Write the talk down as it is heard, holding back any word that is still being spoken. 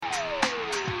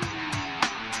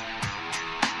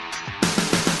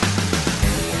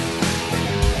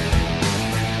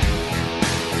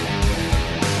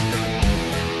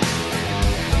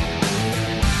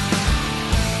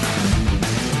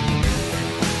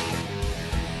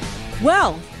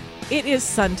Well, it is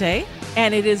Sunday,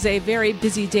 and it is a very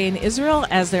busy day in Israel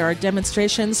as there are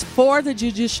demonstrations for the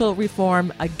judicial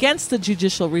reform, against the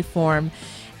judicial reform,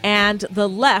 and the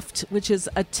left, which is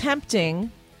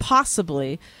attempting,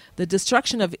 possibly, the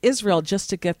destruction of Israel just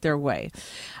to get their way.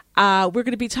 We're going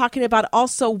to be talking about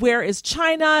also where is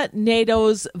China,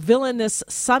 NATO's villainous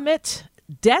summit,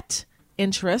 debt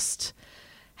interest,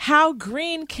 how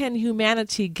green can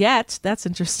humanity get? That's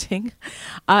interesting.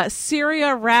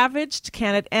 Syria ravaged,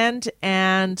 can it end?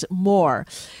 And more.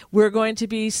 We're going to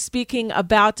be speaking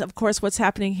about, of course, what's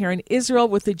happening here in Israel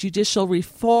with the judicial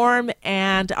reform.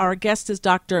 And our guest is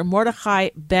Dr. Mordechai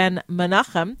Ben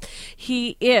Menachem.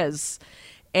 He is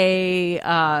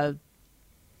a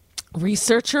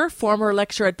researcher, former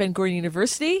lecturer at Ben Gurion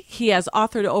University. He has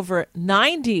authored over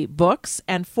 90 books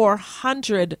and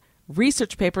 400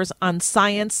 research papers on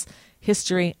science,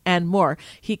 history, and more.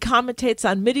 He commentates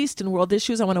on Mideast and world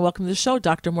issues. I want to welcome to the show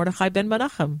Dr. Mordechai Ben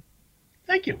Menachem.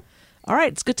 Thank you. All right,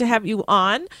 it's good to have you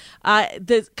on.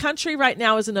 The country right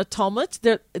now is in a tumult.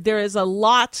 There is a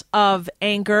lot of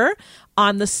anger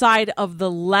on the side of the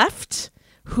left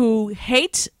who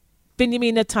hate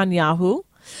Benjamin Netanyahu,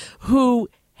 who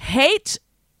hate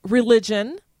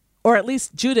religion, or at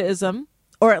least Judaism,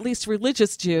 or at least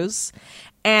religious Jews,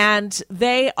 and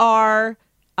they are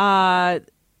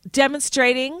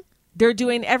demonstrating. They're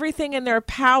doing everything in their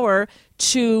power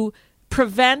to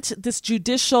prevent this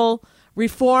judicial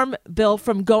reform bill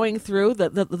from going through,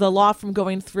 the law from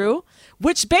going through,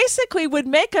 which basically would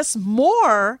make us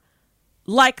more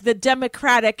like the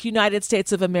democratic United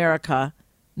States of America,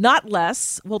 not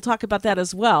less. We'll talk about that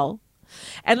as well.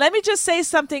 And let me just say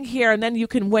something here, and then you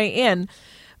can weigh in.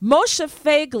 Moshe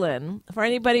Feiglin, for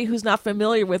anybody who's not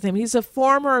familiar with him, he's a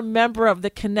former member of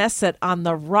the Knesset on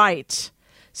the right,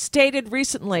 stated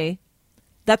recently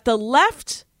that the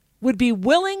left would be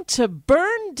willing to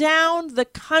burn down the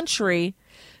country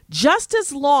just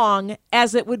as long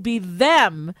as it would be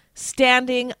them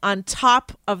standing on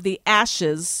top of the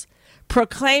ashes,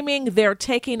 proclaiming they're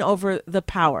taking over the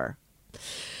power.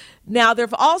 Now, there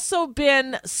have also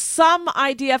been some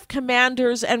IDF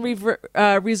commanders and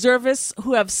reservists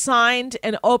who have signed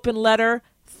an open letter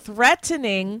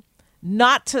threatening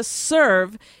not to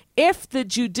serve if the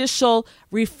judicial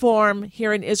reform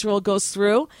here in Israel goes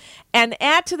through. And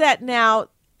add to that now,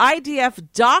 IDF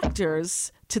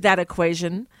doctors to that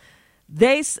equation.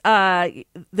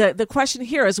 The question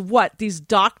here is what? These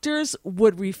doctors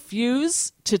would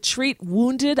refuse to treat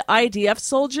wounded IDF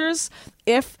soldiers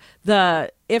if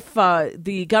the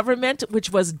government, which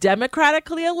was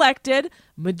democratically elected,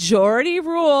 majority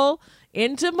rule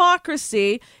in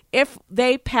democracy, if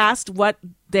they passed what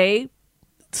they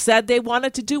said they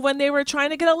wanted to do when they were trying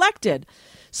to get elected.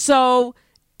 So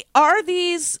are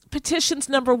these petitions,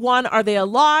 number one, are they a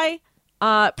lie?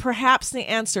 Perhaps the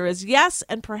answer is yes,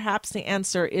 and perhaps the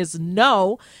answer is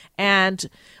no. And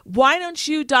why don't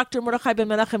you, Dr. Mordechai Ben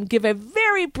Menachem, give a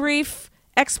very brief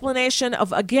explanation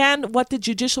of, again, what the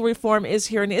judicial reform is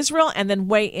here in Israel, and then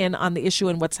weigh in on the issue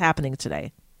and what's happening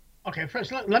today. Okay,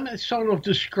 first, let me sort of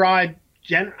describe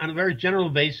on a very general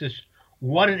basis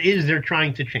what it is they're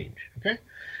trying to change. Okay,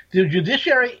 the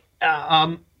judiciary,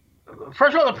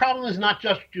 first of all, the problem is not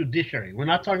just judiciary. We're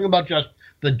not talking about just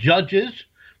the judges.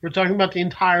 We're talking about the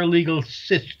entire legal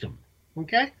system,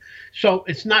 okay? So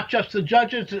it's not just the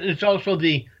judges; it's also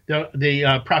the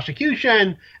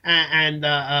prosecution and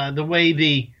the way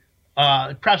the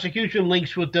prosecution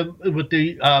links with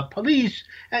the police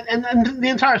and the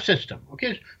entire system.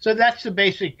 Okay, so that's the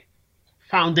basic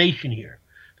foundation here.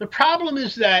 The problem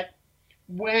is that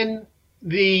when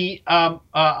the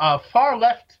far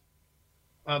left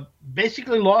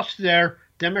basically lost their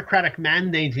democratic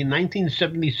mandate in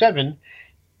 1977.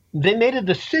 They made a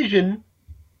decision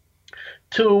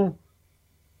to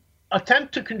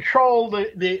attempt to control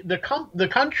the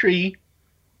country,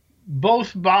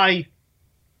 both by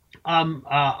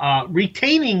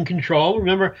retaining control.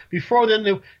 Remember, before then,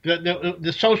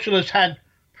 the socialists had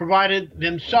provided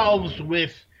themselves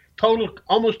with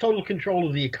almost total control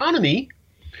of the economy.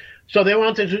 So they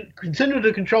wanted to continue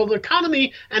to control the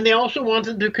economy, and they also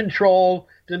wanted to control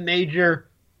the major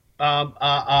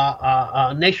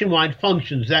nationwide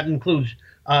functions. That includes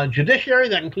judiciary,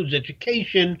 that includes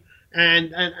education,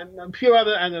 and a few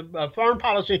other, and foreign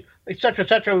policy, et cetera, et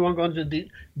cetera. We won't go into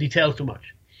details too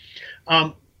much.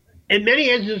 In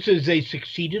many instances, they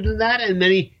succeeded in that, and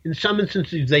in some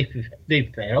instances,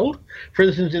 they failed. For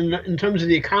instance, in terms of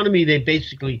the economy, they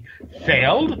basically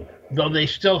failed, though they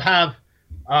still have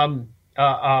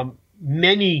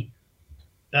many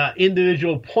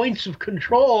individual points of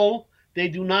control. They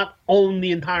do not own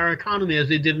the entire economy as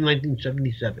they did in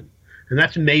 1977. And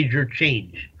that's a major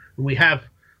change. And we have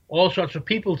all sorts of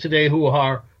people today who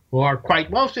are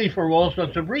quite wealthy for all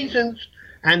sorts of reasons,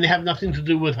 and they have nothing to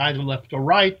do with either left or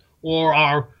right, or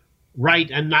are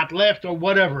right and not left, or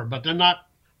whatever, but they're not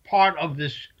part of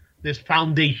this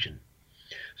foundation.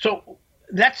 So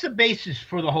that's the basis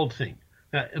for the whole thing.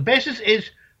 The basis is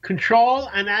control,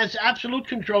 and as absolute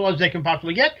control as they can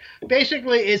possibly get.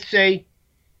 Basically, it's a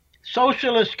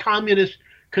socialist, communist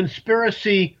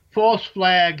conspiracy, false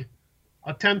flag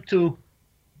attempt to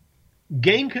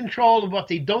gain control of what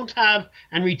they don't have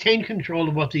and retain control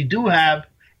of what they do have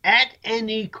at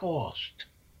any cost.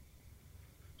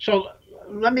 So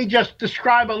let me just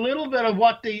describe a little bit of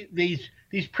what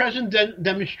these present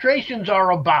demonstrations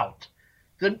are about.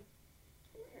 They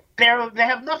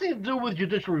have nothing to do with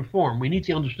judicial reform. We need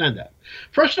to understand that.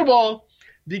 First of all,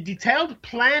 the detailed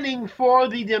planning for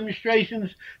the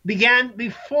demonstrations began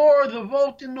before the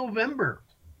vote in November.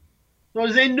 So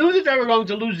they knew that they were going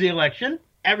to lose the election.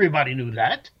 Everybody knew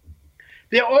that.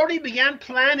 They already began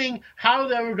planning how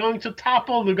they were going to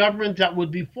topple the government that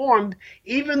would be formed,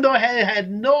 even though they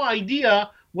had no idea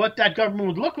what that government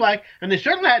would look like, and they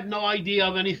certainly had no idea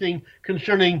of anything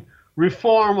concerning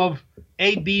reform of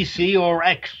A, B, C, or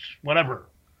X, whatever.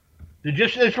 The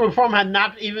judicial reform had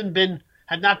not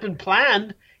been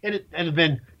planned. It had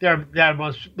been there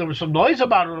was some noise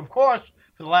about it, of course,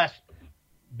 for the last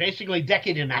basically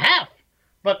decade and a half,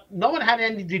 but no one had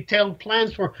any detailed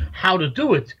plans for how to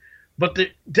do it. But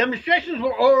the demonstrations had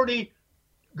already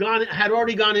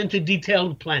gone into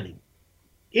detailed planning,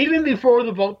 even before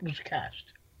the vote was cast.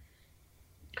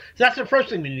 So that's the first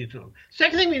thing we need to know.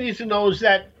 Second thing we need to know is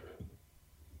that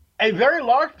a very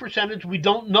large percentage, we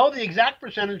don't know the exact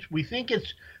percentage, we think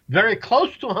it's very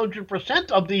close to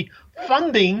 100% of the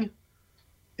funding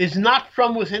is not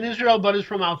from within Israel, but is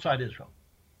from outside Israel.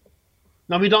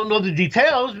 Now, we don't know the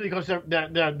details because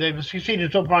they've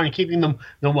succeeded so far in keeping them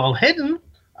well hidden,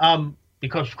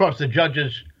 because, of course, the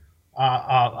judges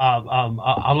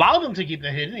allow them to keep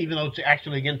them hidden, even though it's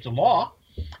actually against the law.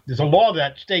 There's a law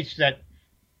that states that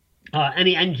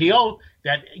any NGO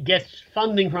that gets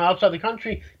funding from outside the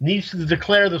country needs to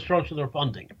declare the source of their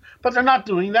funding. But they're not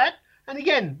doing that. And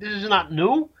again, this is not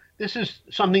new. This is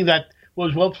something that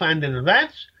was well planned in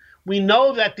advance. We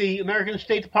know that the American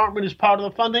State Department is part of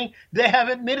the funding. They have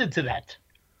admitted to that.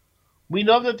 We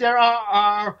know that there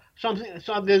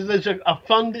there's a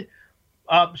fund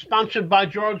sponsored by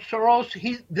George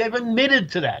Soros. They've admitted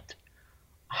to that.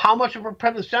 How much of a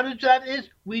percentage that is,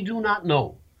 we do not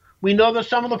know. We know that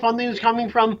some of the funding is coming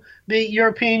from the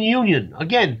European Union.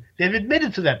 Again, they've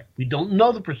admitted to that. We don't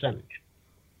know the percentage.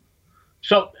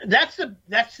 So that's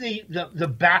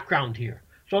the background here.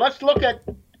 So let's look at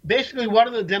basically what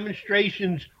are the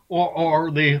demonstrations or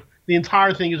the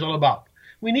entire thing is all about.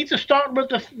 We need to start with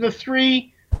the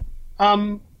three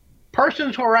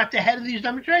persons who are at the head of these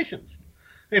demonstrations.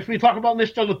 If we talk about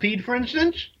Mr. Lapid, for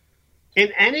instance,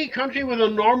 in any country with a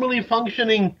normally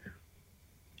functioning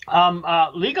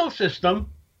legal system,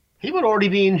 he would already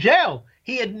be in jail.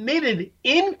 He admitted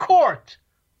in court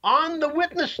on the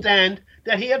witness stand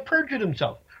that he had perjured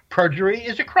himself. Perjury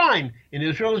is a crime in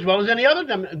Israel as well as any other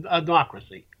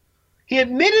democracy. He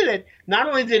admitted it. Not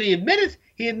only did he admit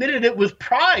it with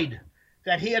pride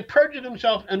that he had perjured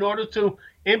himself in order to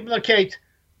implicate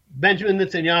Benjamin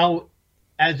Netanyahu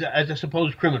as a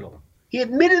supposed criminal. He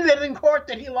admitted it in court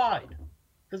that he lied,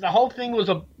 because the whole thing was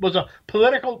a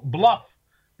political bluff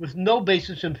with no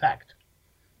basis in fact.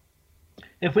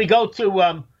 If we go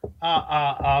to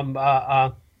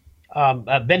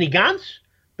Benny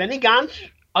Gantz,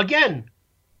 again,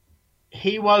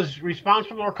 he was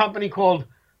responsible for a company called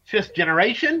Fifth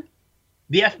Generation.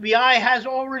 The FBI has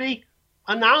already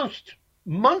announced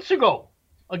months ago,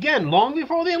 again, long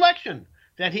before the election,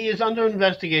 that he is under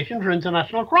investigation for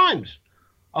international crimes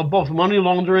of both money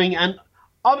laundering and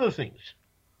other things.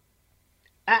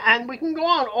 And we can go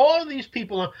on. All of these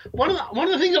people. One of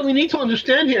the things that we need to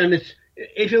understand here, and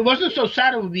if it wasn't so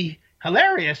sad, it would be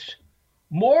hilarious.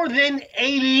 More than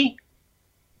 80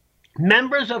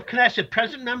 members of Knesset,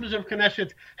 present members of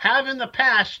Knesset, have in the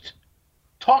past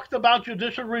talked about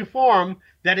judicial reform,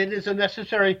 that it is a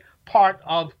necessary part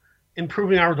of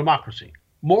improving our democracy.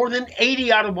 More than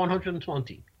 80 out of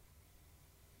 120.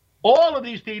 All of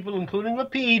these people, including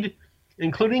Lapid,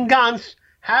 including Gantz,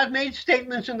 have made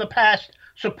statements in the past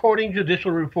supporting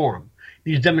judicial reform.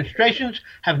 These demonstrations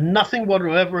have nothing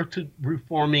whatsoever to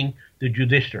reforming the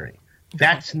judiciary.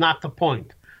 That's not the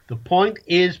point. The point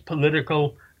is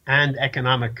political and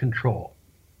economic control.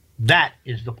 That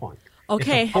is the point.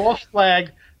 Okay. It's a false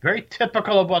flag, very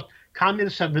typical of what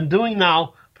communists have been doing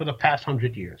now for the past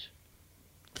 100 years.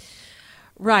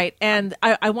 Right. And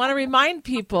I want to remind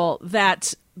people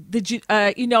that the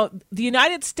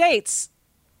United States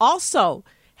also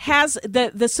has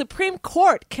the Supreme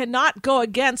Court cannot go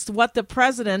against what the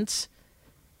president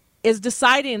is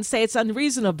deciding and say it's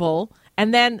unreasonable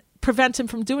and then prevent him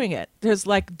from doing it. There's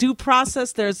like due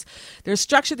process, there's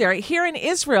structure there. Here in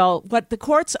Israel, what the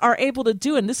courts are able to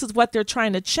do, and this is what they're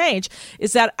trying to change,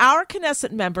 is that our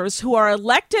Knesset members who are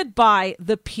elected by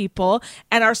the people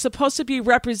and are supposed to be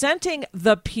representing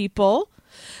the people,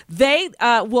 they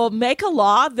will make a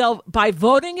law. They'll, by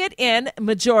voting it in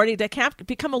majority, that can't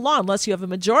become a law unless you have a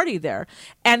majority there.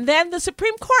 And then the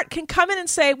Supreme Court can come in and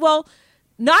say, well,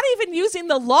 not even using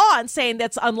the law and saying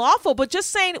that's unlawful, but just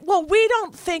saying, well, we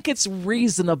don't think it's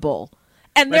reasonable.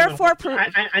 And therefore...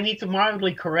 I need to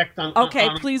mildly correct on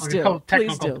please on do.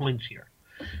 technical points here.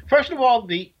 First of all,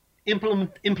 the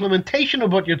implementation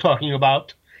of what you're talking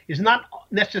about is not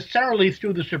necessarily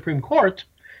through the Supreme Court.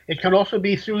 It can also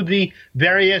be through the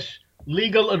various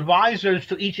legal advisors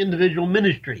to each individual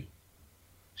ministry.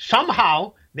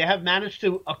 Somehow, they have managed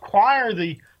to acquire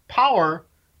the power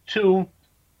to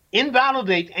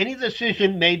invalidate any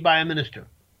decision made by a minister,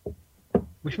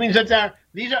 which means that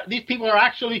these people are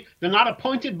actually, they're not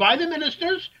appointed by the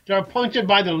ministers, they're appointed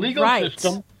by the legal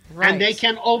system, and they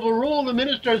can overrule the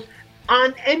ministers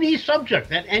on any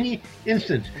subject at any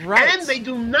instance. And they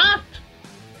do not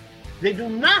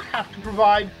have to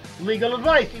provide legal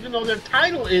advice, even though their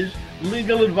title is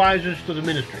legal advisors to the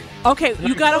ministry. Okay,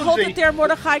 you got to hold it there,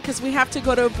 Mordechai, because we have to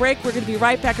go to a break. We're going to be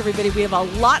right back, everybody. We have a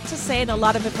lot to say and a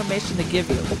lot of information to give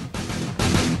you.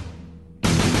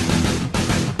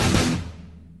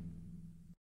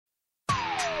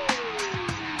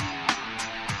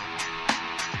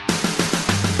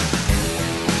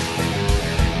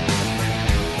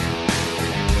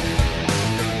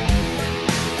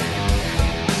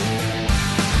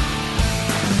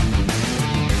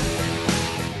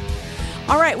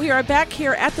 All right, we are back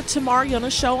here at the Tamar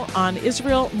Yonah Show on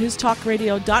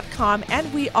IsraelNewsTalkRadio.com,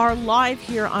 and we are live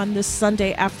here on this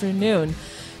Sunday afternoon,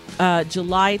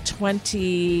 July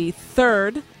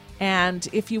 23rd. And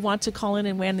if you want to call in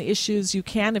and weigh in the issues, you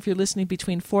can if you're listening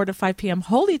between 4 to 5 p.m.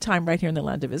 Holy Time right here in the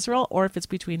land of Israel, or if it's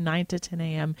between 9 to 10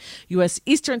 a.m. U.S.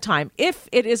 Eastern Time. If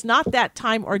it is not that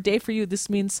time or day for you, this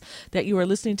means that you are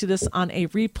listening to this on a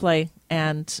replay,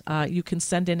 and you can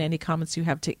send in any comments you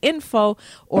have to info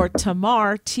or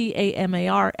Tamar,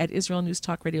 Tamar, at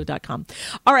IsraelNewsTalkRadio.com.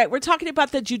 All right, we're talking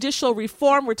about the judicial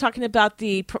reform. We're talking about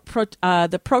the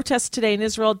protests today in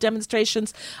Israel,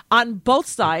 demonstrations on both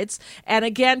sides. And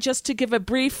again, just to give a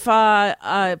brief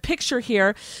picture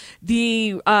here,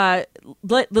 the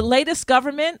latest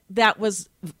government that was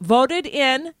voted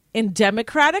in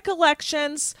democratic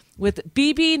elections with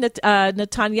Bibi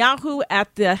Netanyahu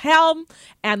at the helm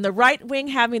and the right wing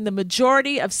having the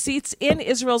majority of seats in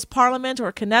Israel's parliament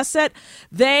or Knesset,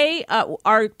 they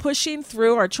are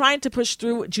trying to push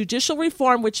through judicial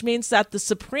reform, which means that the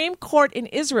Supreme Court in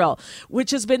Israel,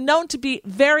 which has been known to be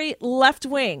very left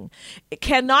wing,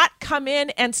 cannot come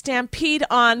in and stampede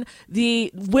on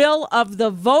the will of the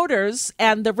voters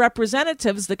and the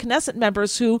representatives, the Knesset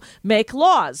members who make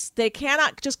laws. They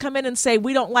cannot just come in and say,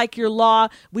 we don't like your law,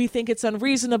 we think it's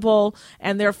unreasonable,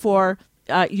 and therefore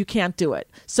you can't do it.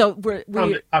 So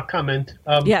I'll comment.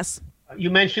 Yes. You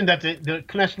mentioned that the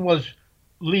Knesset was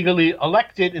legally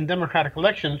elected in democratic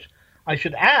elections. I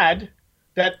should add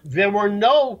that there were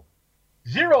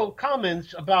zero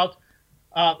comments about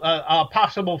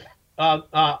possible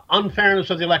unfairness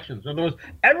of the elections. In other words,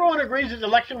 everyone agrees that the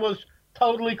election was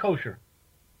totally kosher.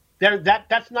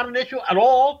 That's not an issue at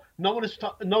all. No one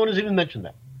has even mentioned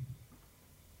that.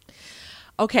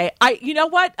 Okay, you know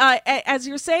what? As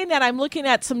you're saying that, I'm looking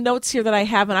at some notes here that I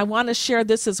have, and I want to share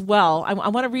this as well. I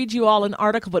want to read you all an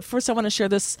article, but first I want to share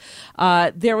this.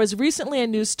 There was recently a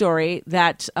news story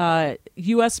that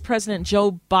U.S. President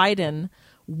Joe Biden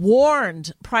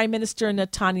warned Prime Minister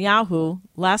Netanyahu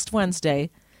last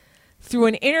Wednesday through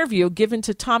an interview given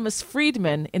to Thomas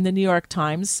Friedman in the New York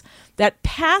Times that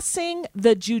passing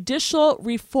the judicial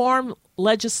reform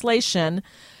legislation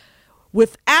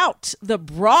without the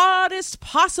broadest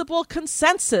possible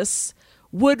consensus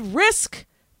would risk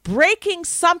breaking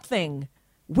something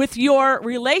with your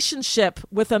relationship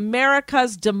with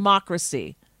America's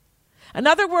democracy. In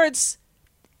other words,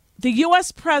 the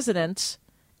U.S. president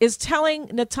is telling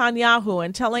Netanyahu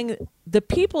and telling the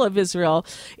people of Israel,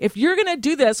 if you're going to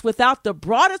do this without the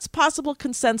broadest possible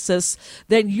consensus,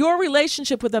 then your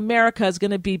relationship with America is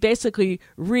going to be basically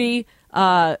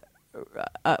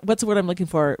what's the word I'm looking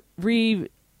for?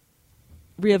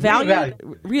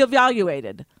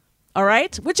 Reevaluated. All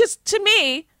right? Which is, to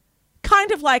me,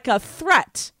 kind of like a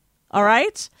threat All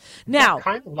right. Now,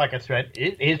 kind of like a threat.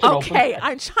 It is an open okay, threat.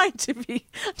 I'm trying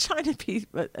to be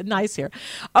nice here.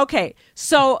 Okay,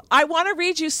 so I want to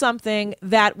read you something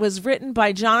that was written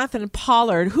by Jonathan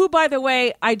Pollard, who, by the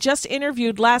way, I just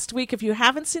interviewed last week. If you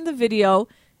haven't seen the video,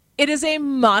 it is a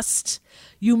must.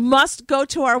 You must go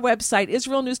to our website,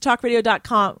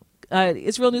 IsraelNewsTalkRadio.com.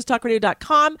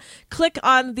 IsraelNewsTalkRadio.com. Click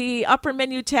on the upper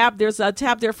menu tab. There's a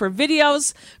tab there for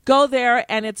videos. Go there,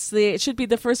 and it should be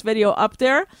the first video up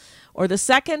there, or the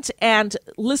second, and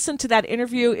listen to that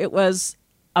interview. It was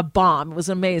a bomb. It was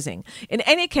amazing. In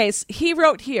any case, he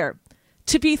wrote here,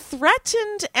 to be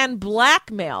threatened and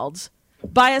blackmailed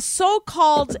by a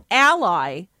so-called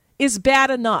ally is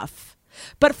bad enough.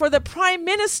 But for the prime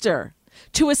minister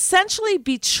to essentially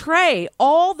betray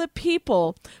all the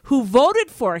people who voted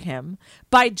for him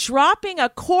by dropping a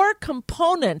core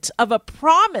component of a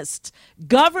promised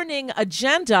governing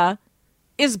agenda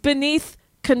is beneath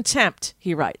contempt,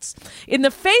 he writes. In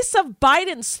the face of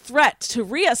Biden's threat to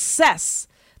reassess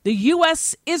the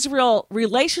U.S.-Israel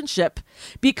relationship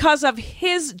because of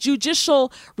his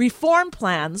judicial reform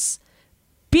plans,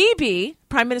 Bibi,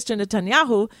 Prime Minister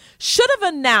Netanyahu, should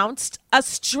have announced a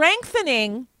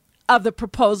strengthening of the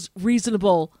proposed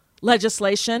reasonable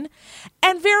legislation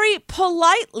and very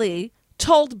politely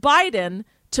told Biden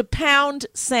to pound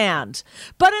sand.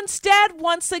 But instead,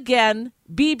 once again,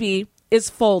 Bibi is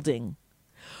folding.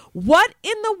 What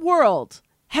in the world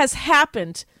has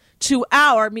happened to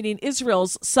our, meaning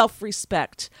Israel's,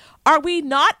 self-respect? Are we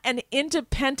not an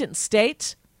independent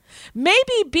state?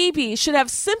 Maybe Bibi should have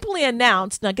simply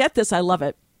announced, now get this, I love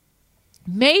it.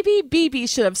 Maybe Bibi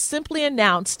should have simply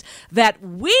announced that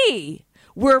we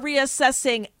were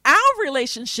reassessing our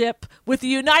relationship with the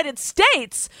United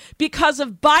States because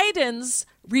of Biden's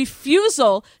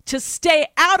refusal to stay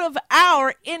out of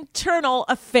our internal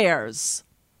affairs.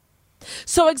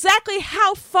 So exactly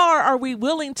how far are we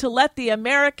willing to let the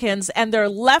Americans and their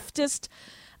leftist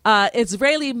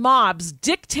Israeli mobs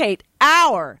dictate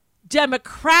our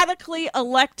democratically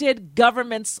elected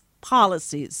government's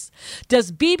policies?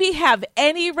 Does Bibi have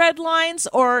any red lines,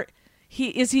 or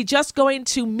is he just going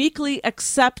to meekly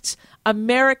accept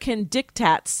American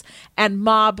diktats and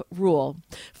mob rule?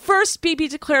 First, Bibi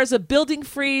declares a building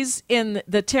freeze in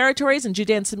the territories in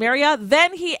Judea and Samaria.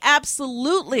 Then he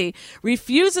absolutely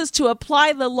refuses to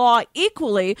apply the law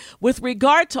equally with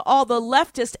regard to all the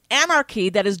leftist anarchy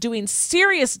that is doing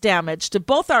serious damage to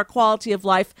both our quality of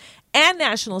life and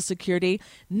national security.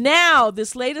 Now,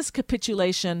 this latest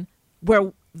capitulation,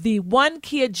 where the one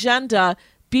key agenda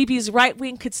Bibi's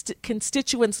right-wing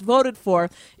constituents voted for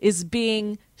is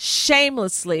being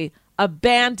shamelessly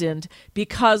abandoned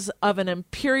because of an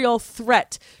imperial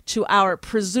threat to our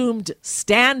presumed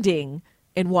standing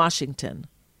in Washington.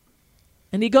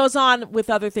 And he goes on with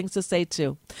other things to say,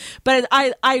 too. But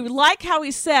I like how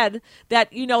he said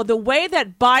that, you know, the way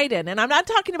that Biden, and I'm not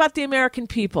talking about the American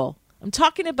people, I'm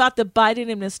talking about the Biden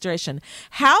administration,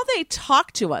 how they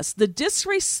talk to us, the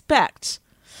disrespect,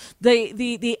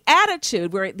 the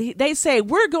attitude where they say,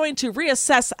 we're going to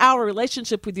reassess our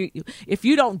relationship with you if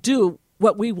you don't do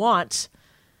what we want.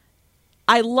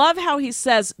 I love how he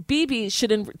says Bibi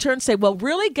should in turn say, well,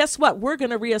 really, guess what? We're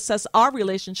going to reassess our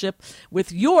relationship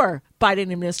with your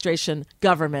Biden administration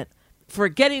government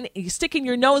for sticking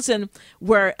your nose in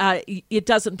where it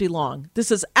doesn't belong.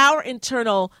 This is our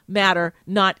internal matter,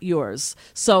 not yours.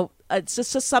 So it's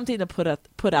just something to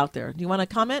put out there. Do you want to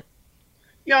comment?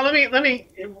 Yeah, let me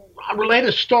relate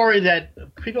a story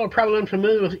that people are probably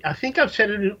unfamiliar with. I think I've said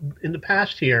it in the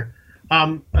past here.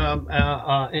 In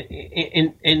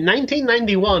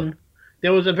 1991,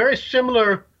 there was a very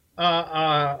similar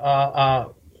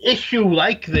issue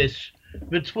like this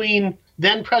between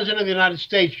then President of the United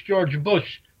States, George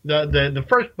Bush, the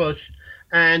first Bush,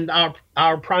 and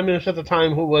our Prime Minister at the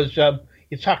time, who was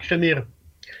Yitzhak Shamir.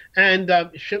 And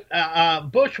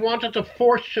Bush wanted to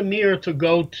force Shamir to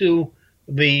go to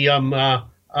the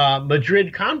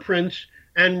Madrid conference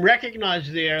and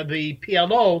recognize there the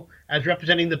PLO as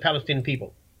representing the Palestinian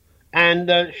people. And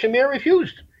Shamir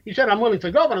refused. He said, I'm willing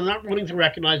to go, but I'm not willing to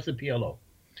recognize the PLO.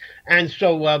 And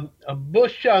so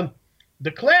Bush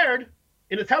declared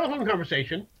in a telephone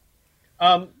conversation,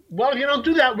 well, if you don't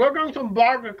do that, we're going to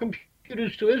embargo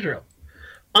computers to Israel.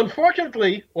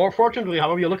 Unfortunately, or fortunately,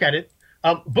 however you look at it,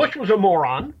 Bush was a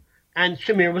moron and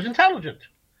Shamir was intelligent.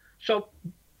 So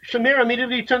Shamir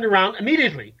immediately turned around,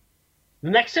 the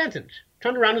next sentence,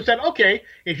 turned around and said, okay,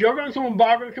 if you're going to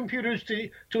embargo computers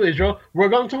to Israel, we're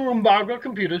going to embargo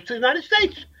computers to the United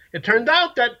States. It turned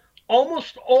out that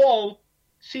almost all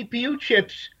CPU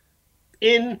chips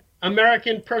in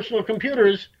American personal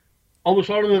computers, almost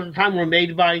all of them at the time, were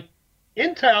made by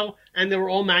Intel, and they were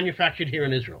all manufactured here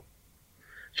in Israel.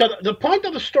 So the point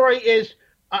of the story is,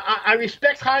 I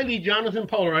respect highly Jonathan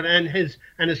Pollard and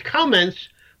his comments,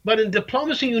 but in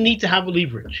diplomacy you need to have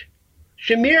leverage.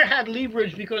 Shamir had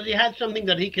leverage because he had something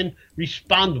that he can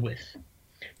respond with.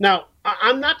 Now,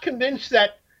 I'm not convinced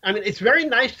that, I mean, it's very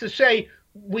nice to say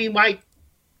we might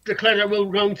declare that we're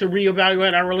going to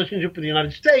reevaluate our relationship with the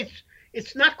United States.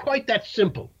 It's not quite that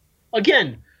simple.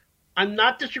 Again, I'm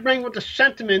not disagreeing with the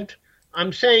sentiment.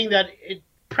 I'm saying that it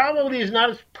probably is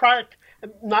not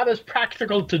as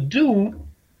practical to do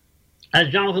as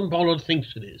Jonathan Pollard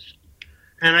thinks it is.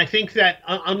 And I think that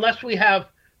unless we have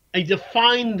a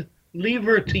defined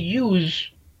lever to use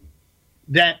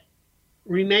that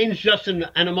remains just an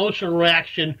emotional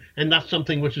reaction and not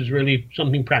something which is really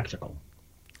something practical.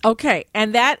 Okay,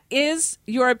 and that is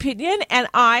your opinion, and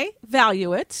I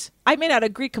value it. I may not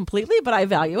agree completely, but I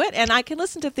value it, and I can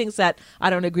listen to things that I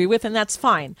don't agree with, and that's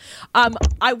fine.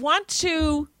 I want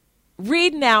to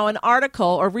read now an article,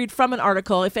 or read from an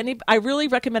article. I really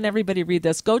recommend everybody read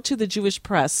this. Go to the Jewish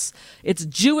Press. It's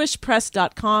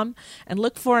jewishpress.com, and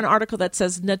look for an article that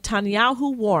says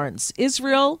Netanyahu warns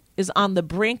Israel is on the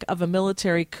brink of a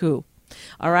military coup.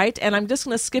 All right, and I'm just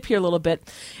going to skip here a little bit.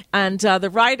 And the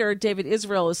writer, David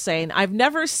Israel, is saying, I've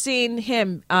never seen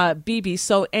him, Bibi,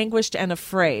 so anguished and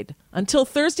afraid until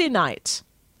Thursday night.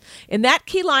 In that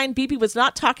key line, Bibi was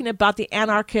not talking about the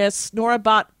anarchists, nor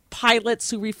about pilots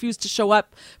who refuse to show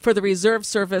up for the reserve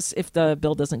service if the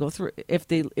bill doesn't go through, if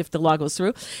the law goes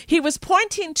through. He was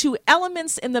pointing to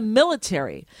elements in the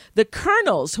military, the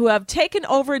colonels who have taken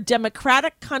over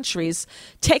democratic countries,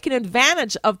 taken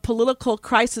advantage of political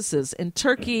crises in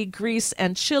Turkey, Greece,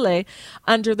 and Chile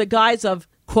under the guise of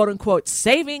quote-unquote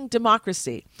saving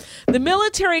democracy. The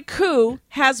military coup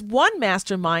has one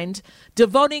mastermind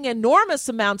devoting enormous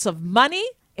amounts of money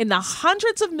in the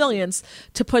hundreds of millions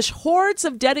to push hordes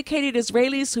of dedicated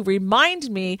Israelis who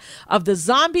remind me of the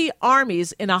zombie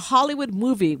armies in a Hollywood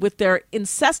movie with their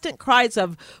incessant cries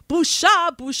of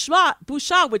busha, busha,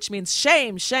 busha, which means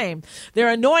shame, shame. Their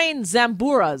annoying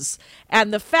zamburas.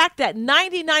 And the fact that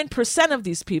 99% of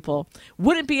these people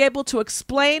wouldn't be able to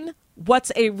explain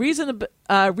what's a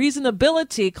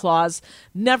reasonability clause,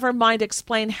 never mind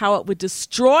explain how it would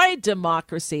destroy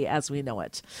democracy as we know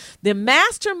it. The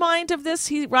mastermind of this,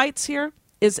 he writes here,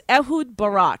 is Ehud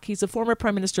Barak. He's a former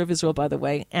prime minister of Israel, by the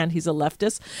way, and he's a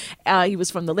leftist. He was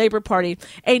from the Labor Party.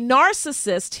 A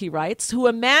narcissist, he writes, who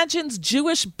imagines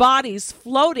Jewish bodies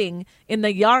floating in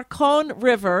the Yarkon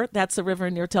River, that's a river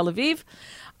near Tel Aviv,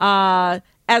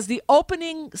 as the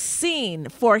opening scene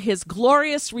for his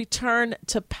glorious return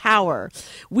to power.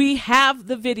 We have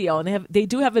the video, and they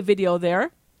do have a video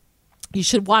there. You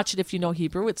should watch it if you know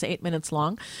Hebrew. It's 8 minutes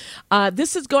long.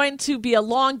 This is going to be a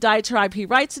long diatribe. He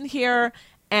writes in here,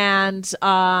 and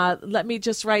let me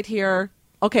just write here.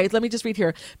 Okay, let me just read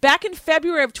here. Back in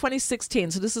February of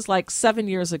 2016, so this is like 7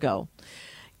 years ago,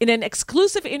 in an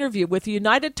exclusive interview with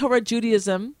United Torah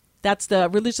Judaism, that's the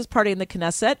religious party in the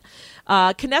Knesset.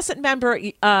 Knesset member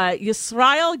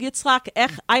Yisrael Yitzhak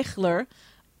Eichler,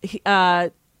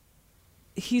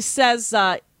 he says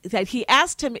that he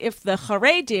asked him if the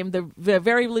Haredim, the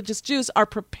very religious Jews, are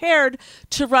prepared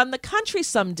to run the country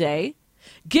someday,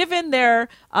 given their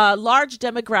large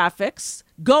demographics.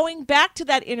 Going back to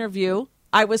that interview,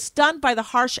 I was stunned by the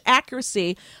harsh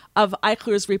accuracy of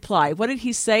Eichler's reply. What did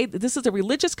he say? This is a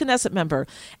religious Knesset member,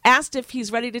 asked if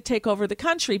he's ready to take over the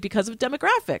country because of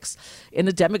demographics. In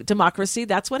a democracy,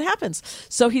 that's what happens.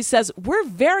 So he says, we're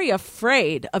very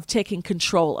afraid of taking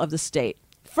control of the state.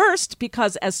 First,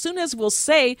 because as soon as we'll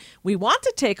say we want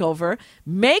to take over,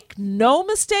 make no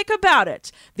mistake about it,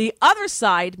 the other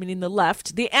side, meaning the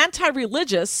left, the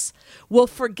anti-religious, will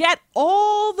forget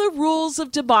all the rules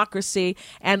of democracy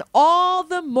and all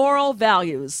the moral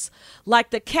values.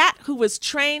 Like the cat who was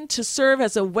trained to serve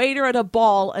as a waiter at a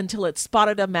ball until it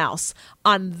spotted a mouse.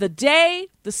 On the day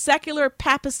the secular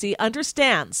papacy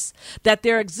understands that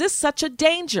there exists such a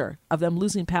danger of them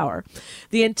losing power,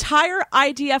 the entire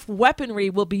IDF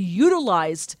weaponry will be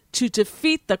utilized to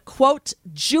defeat the, quote,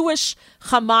 Jewish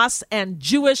Hamas and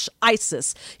Jewish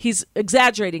ISIS. He's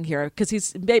exaggerating here because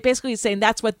he's basically saying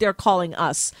that's what they're calling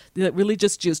us, the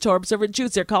religious Jews, Torah observant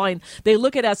Jews. They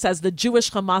look at us as the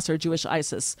Jewish Hamas or Jewish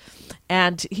ISIS.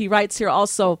 And he writes here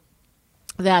also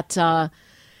that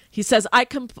he says, I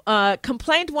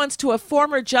complained once to a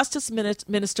former justice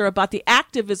minister about the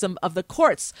activism of the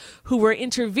courts who were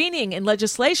intervening in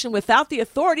legislation without the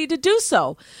authority to do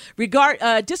so,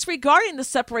 disregarding the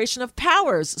separation of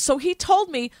powers. So he told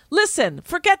me, listen,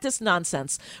 forget this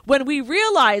nonsense. When we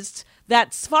realized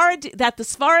that the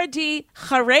Sephardi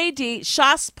Haredi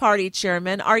Shas Party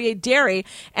chairman Aryeh Deri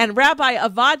and Rabbi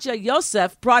Avadia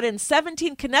Yosef brought in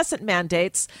 17 Knesset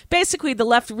mandates. Basically, the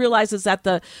left realizes that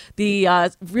the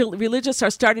religious are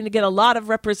starting to get a lot of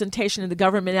representation in the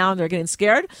government now, and they're getting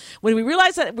scared. When we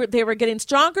realized that they were getting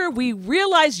stronger, we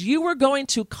realized you were going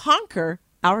to conquer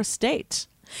our state.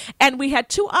 And we had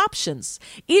two options: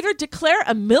 either declare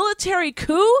a military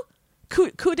coup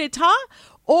d'etat,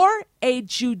 or a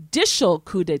judicial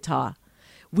coup d'etat.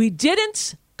 We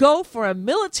didn't go for a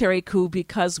military coup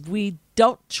because we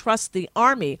don't trust the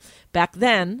army. Back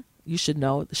then, you should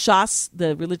know, Shas,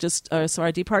 the religious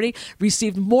Sephardi party,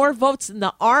 received more votes in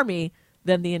the army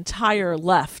than the entire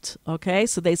left. Okay,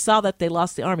 so they saw that they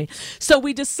lost the army. So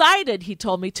we decided, he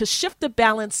told me, to shift the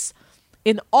balance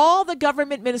in all the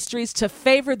government ministries to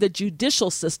favor the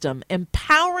judicial system,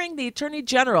 empowering the attorney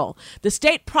general, the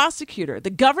state prosecutor,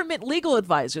 the government legal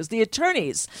advisors, the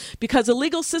attorneys, because the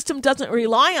legal system doesn't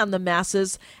rely on the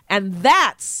masses, and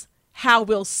that's how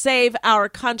we'll save our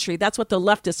country. That's what the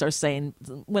leftists are saying.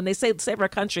 When they say save our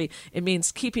country, it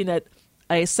means keeping it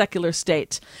a secular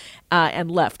state and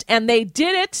left. And they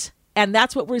did it, and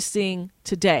that's what we're seeing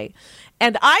today.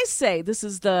 And I say, this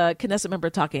is the Knesset member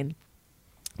talking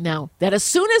now, that as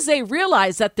soon as they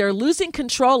realize that they're losing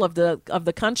control of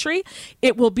the country,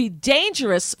 it will be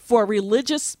dangerous for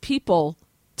religious people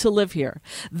to live here.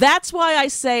 That's why I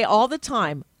say all the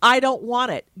time, I don't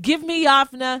want it. Give me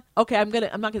Yavna. Okay, I'm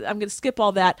gonna skip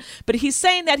all that. But he's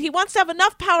saying that he wants to have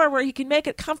enough power where he can make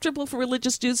it comfortable for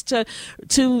religious Jews to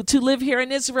live here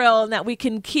in Israel, and that we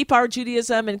can keep our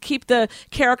Judaism and keep the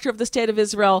character of the state of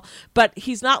Israel. But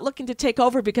he's not looking to take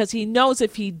over because he knows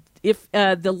if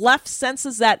the left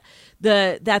senses that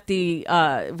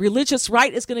the religious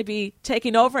right is going to be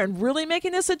taking over and really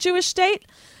making this a Jewish state,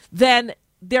 then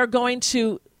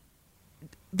there'll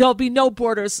be no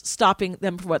borders stopping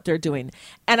them from what they're doing.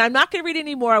 And I'm not going to read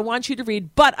any more. I want you to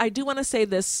read, but I do want to say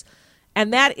this,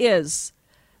 and that is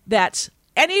that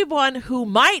anyone who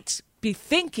might be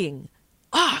thinking,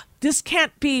 this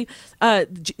can't be,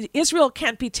 Israel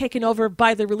can't be taken over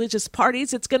by the religious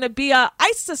parties, it's going to be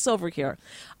ISIS over here.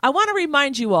 I want to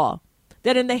remind you all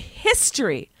that in the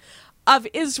history of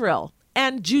Israel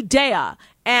and Judea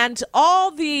and all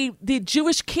the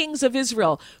Jewish kings of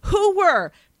Israel, who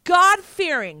were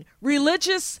God-fearing,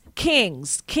 religious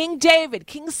kings, King David,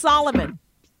 King Solomon,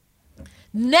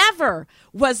 never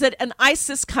was it an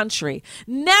ISIS country.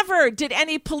 Never did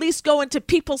any police go into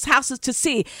people's houses to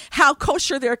see how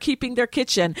kosher they're keeping their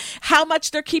kitchen, how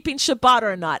much they're keeping Shabbat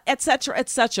or not, etc.,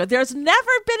 etc. There's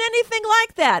never been anything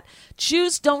like that.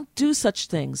 Jews don't do such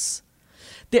things.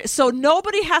 So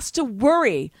nobody has to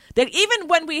worry that even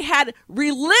when we had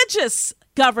religious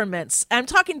governments, I'm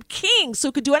talking kings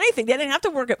who could do anything, they didn't have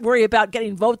to worry about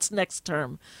getting votes next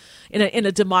term in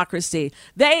a democracy.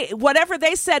 Whatever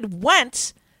they said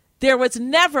went. There was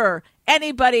never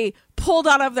anybody pulled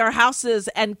out of their houses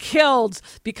and killed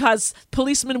because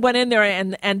policemen went in there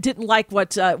and didn't like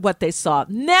what they saw.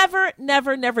 Never,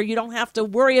 never, never. You don't have to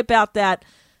worry about that.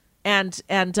 And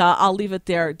I'll leave it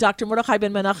there. Dr. Mordechai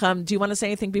ben Menachem, do you want to say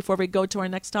anything before we go to our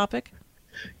next topic?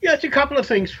 Yeah, it's a couple of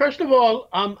things. First of all,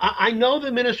 I know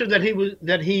the minister that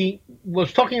he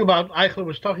was talking about, Eichler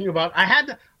was talking about. I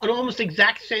had an almost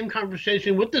exact same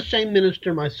conversation with the same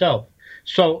minister myself.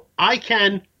 So I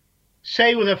can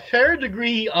say with a fair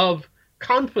degree of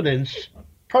confidence,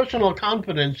 personal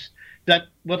confidence, that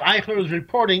what Eichler is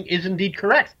reporting is indeed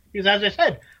correct. Because as I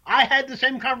said, I had the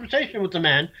same conversation with the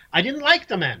man. I didn't like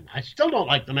the man. I still don't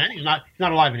like the man. He's not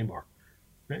alive anymore.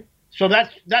 Okay? So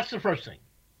that's the first thing.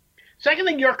 Second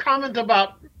thing, your comment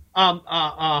about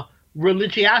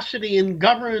religiosity in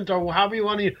government, or however you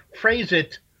want to phrase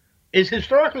it, is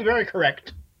historically very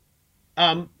correct.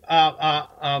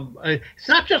 It's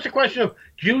not just a question of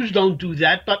Jews don't do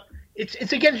that, but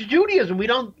it's against Judaism. We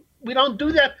don't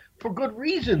do that for good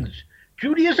reasons.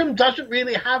 Judaism doesn't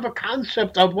really have a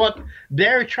concept of what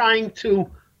they're trying to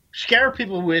scare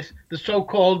people with, the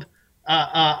so-called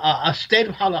a state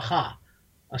of halakha,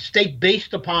 a state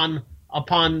based upon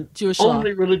Jewish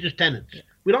only law. Religious tenets.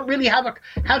 We don't really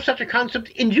have such a concept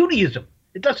in Judaism.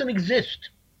 It doesn't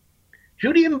exist.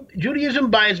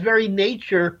 Judaism by its very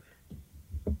nature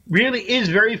really is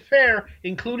very fair,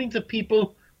 including to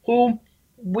people whom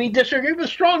we disagree with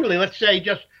strongly. Let's say,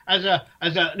 just as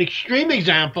an extreme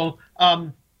example,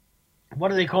 what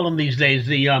do they call them these days?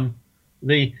 The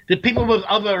people with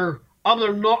other how do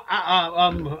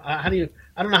you,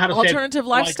 I don't know how to say it. Alternative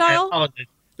lifestyle?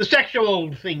 The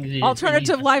sexual things.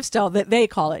 Alternative lifestyle, that they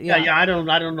call it. Yeah. I don't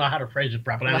know how to phrase it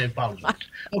properly. I apologize.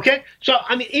 Okay, so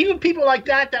I mean, even people like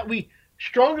that we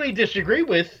strongly disagree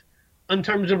with, in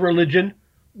terms of religion.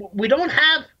 We don't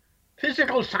have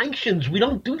physical sanctions. We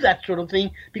don't do that sort of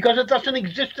thing because it doesn't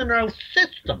exist in our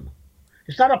system.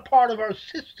 It's not a part of our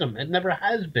system. It never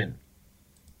has been.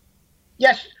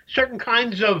 Yes, certain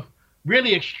kinds of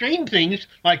really extreme things,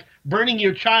 like burning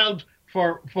your child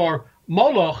for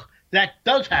Moloch, that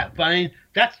does have. But I mean,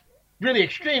 that's really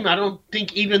extreme. I don't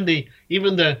think even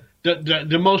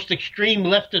the most extreme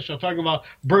leftists are talking about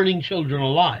burning children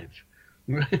alive.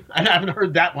 I haven't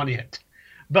heard that one yet.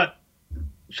 But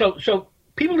so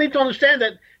people need to understand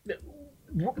that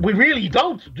we really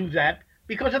don't do that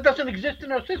because it doesn't exist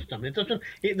in our system.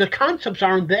 The concepts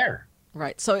aren't there.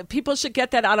 Right. So people should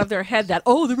get that out of their head that,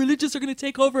 oh, the religious are going to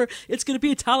take over. It's going to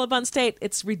be a Taliban state.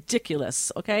 It's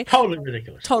ridiculous. Okay. Totally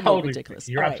ridiculous. Totally ridiculous.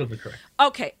 You're absolutely correct.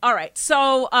 Okay. All right.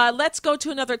 So let's go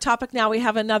to another topic now. We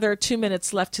have another 2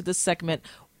 minutes left to this segment.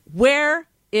 Where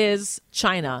is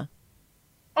China?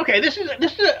 Okay. This is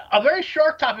a very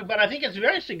short topic, but I think it's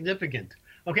very significant.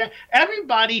 Okay.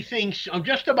 Everybody thinks,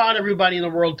 just about everybody in the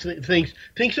world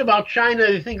thinks about China.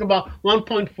 They think about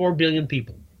 1.4 billion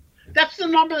people. That's the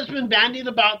number that's been bandied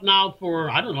about now for,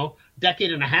 I don't know, a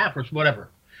decade and a half or whatever.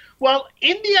 Well,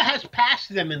 India has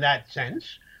passed them in that sense.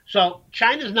 So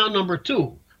China is now number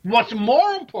 2. What's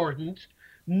more important,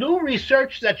 new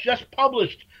research that's just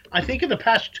published, I think in the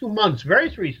past 2 months, very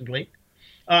recently,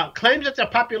 claims that the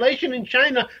population in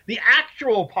China, the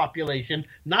actual population,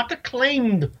 not the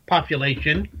claimed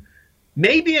population,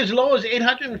 may be as low as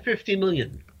 850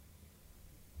 million.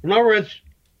 In other words,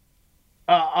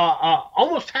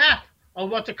 almost half of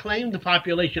what the claimed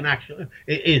population actually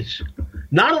is.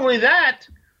 Not only that,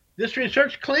 this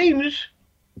research claims,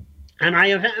 and I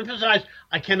have emphasized,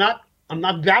 I'm not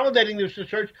validating this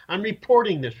research, I'm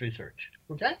reporting this research,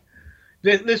 okay?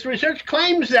 This research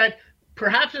claims that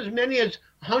perhaps as many as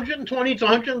 120 to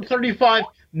 135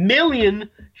 million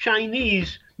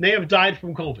Chinese may have died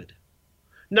from COVID.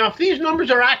 Now, if these numbers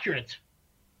are accurate,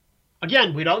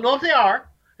 again, we don't know if they are,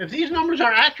 if these numbers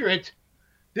are accurate,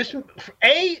 this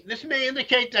may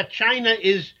indicate that China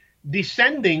is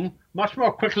descending much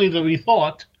more quickly than we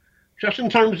thought. Just in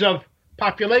terms of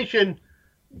population,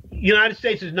 United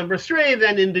States is number 3,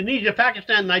 then Indonesia,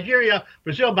 Pakistan, Nigeria,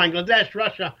 Brazil, Bangladesh,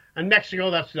 Russia, and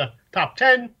Mexico. That's the top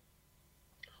 10.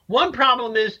 One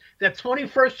problem is that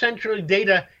 21st century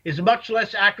data is much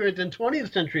less accurate than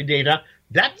 20th century data.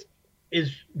 That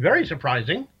is very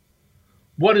surprising.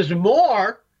 What is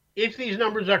more, if these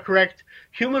numbers are correct,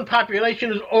 human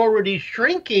population is already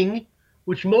shrinking,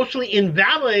 which mostly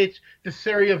invalidates the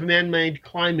theory of man-made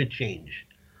climate change.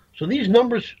 So these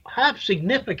numbers have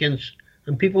significance,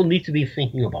 and people need to be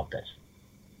thinking about this.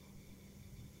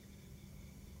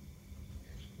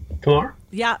 Tamar?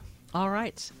 Yeah. All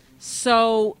right.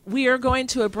 So we are going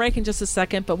to a break in just a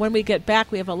second, but when we get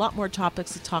back, we have a lot more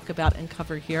topics to talk about and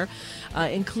cover here,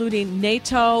 including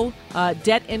NATO,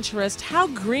 debt interest, how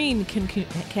green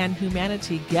can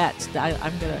humanity get?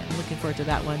 I'm looking forward to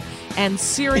that one. And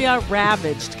Syria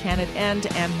ravaged, can it end,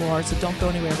 and more. So don't go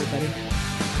anywhere, everybody.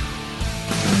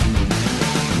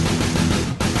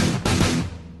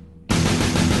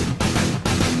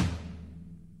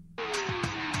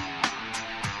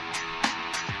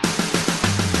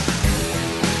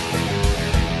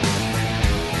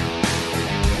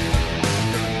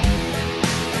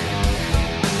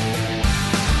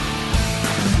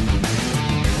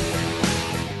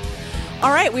 All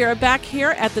right, we are back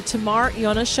here at the Tamar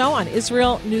Yonah Show on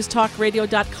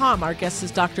IsraelNewsTalkRadio.com. Our guest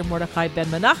is Dr. Mordechai Ben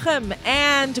Menachem,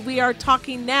 and we are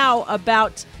talking now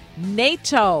about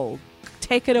NATO.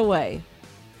 Take it away.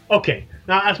 Okay.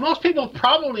 Now, as most people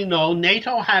probably know,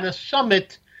 NATO had a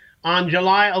summit on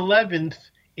July 11th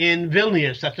in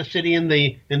Vilnius. That's a city in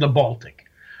the Baltic.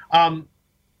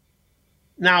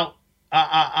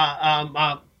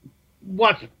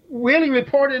 What's really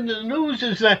reported in the news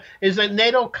is that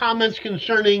NATO comments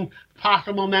concerning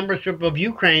possible membership of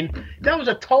Ukraine. That was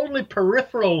a totally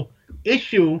peripheral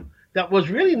issue that was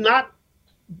really not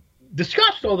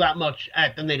discussed all that much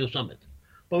at the NATO summit.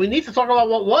 But we need to talk about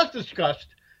what was discussed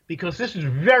because this is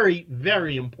very,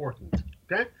 very important.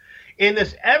 Okay? In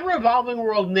this ever-evolving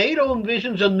world, NATO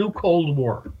envisions a new Cold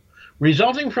War,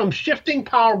 resulting from shifting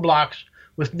power blocks,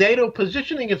 with NATO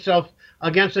positioning itself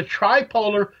against the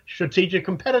tripolar strategic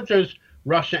competitors,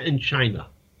 Russia and China.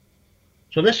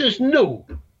 So this is new.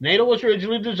 NATO was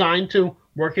originally designed to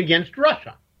work against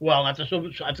Russia. Well, at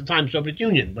the time, Soviet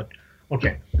Union, but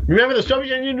okay. Remember, the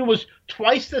Soviet Union was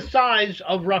twice the size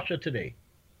of Russia today.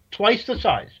 Twice the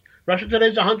size. Russia today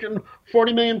is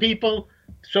 140 million people.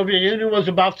 The Soviet Union was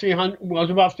about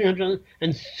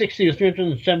 360 or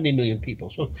 370 million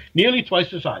people. So nearly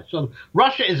twice the size. So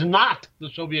Russia is not the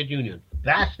Soviet Union.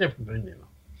 That's different from NATO.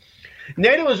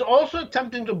 NATO is also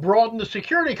attempting to broaden the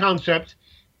security concept,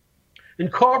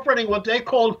 incorporating what they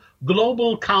call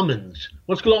global commons.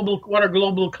 What are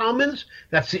global commons?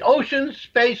 That's the oceans,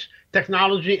 space,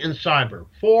 technology, and cyber.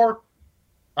 Four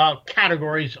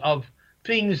categories of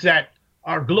things that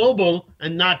are global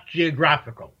and not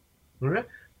geographical. Okay?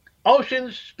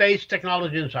 Oceans, space,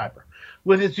 technology, and cyber.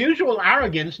 With its usual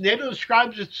arrogance, NATO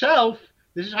describes itself,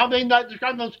 this is how they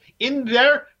describe those in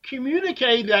their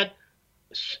communique that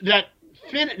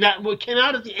came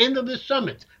out at the end of this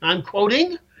summit. I'm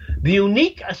quoting, the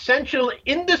unique, essential,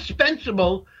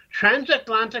 indispensable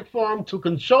transatlantic forum to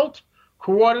consult,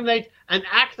 coordinate, and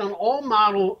act on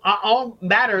all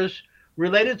matters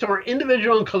related to our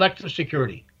individual and collective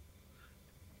security.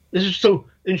 This is to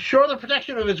ensure the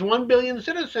protection of its 1 billion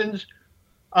citizens,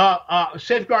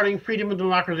 safeguarding freedom and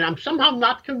democracy. I'm somehow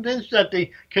not convinced that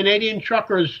the Canadian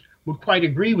truckers would quite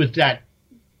agree with that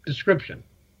description.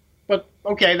 But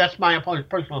okay, that's my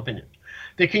personal opinion.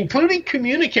 The concluding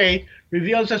communique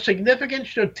reveals a significant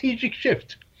strategic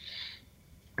shift.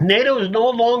 NATO is no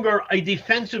longer a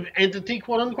defensive entity,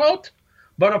 quote unquote,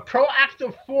 but a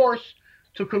proactive force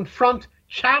to confront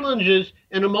challenges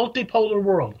in a multipolar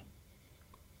world.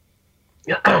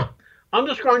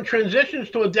 Underscoring transitions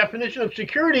to a definition of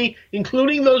security,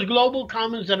 including those global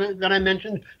commons that I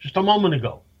mentioned just a moment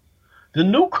ago. The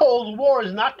new Cold War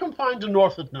is not confined to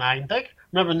North Atlantic.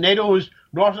 Remember, NATO is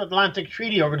North Atlantic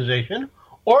Treaty Organization,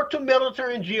 or to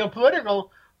military and geopolitical,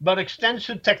 but extends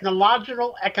to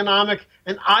technological, economic,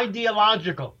 and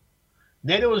ideological.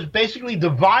 NATO has basically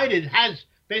divided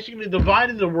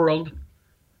the world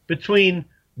between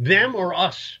them or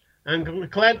us, and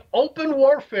declared open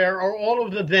warfare or all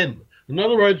of the them. In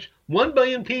other words, 1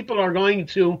 billion people are going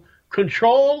to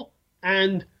control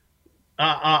and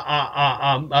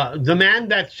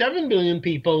demand that 7 billion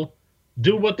people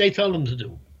do what they tell them to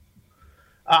do.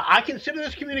 I consider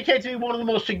this communique to be one of the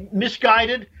most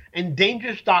misguided and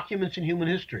dangerous documents in human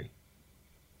history.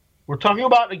 We're talking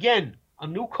about, again, a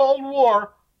new Cold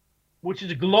War, which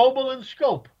is global in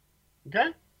scope.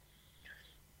 Okay?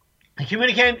 The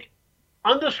communique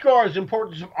underscores the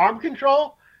importance of arms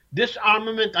control,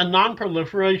 disarmament, and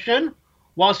non-proliferation,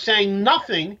 while saying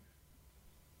nothing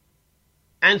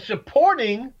and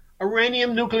supporting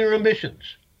Iranian nuclear ambitions.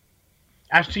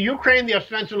 As to Ukraine, the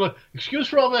offensive excuse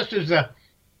for all this is the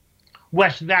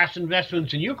West's vast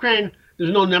investments in Ukraine.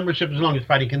 There's no membership as long as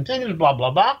fighting continues, blah,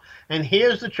 blah, blah. And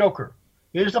here's the choker.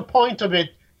 Here's the point of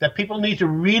it that people need to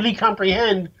really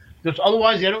comprehend, because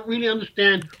otherwise they don't really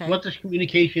understand what this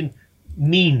communication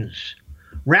means.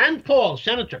 Rand Paul,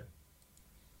 senator,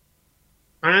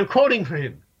 and I'm quoting for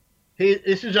him.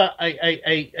 This is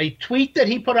a tweet that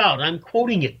he put out. I'm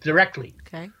quoting it directly.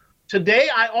 Okay. Today,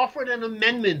 I offered an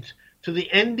amendment to the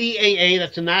NDAA,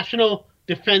 that's the National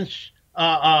Defense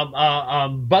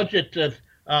Budget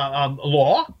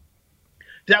law,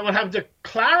 that would have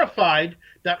clarified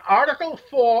that Article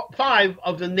 5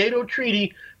 of the NATO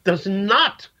Treaty does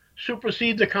not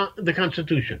supersede the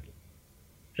Constitution.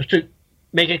 Just to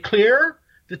make it clear,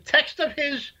 the text of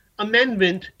his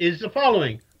amendment is the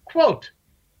following, quote,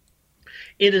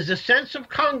 it is the sense of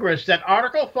Congress that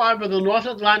Article 5 of the North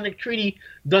Atlantic Treaty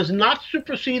does not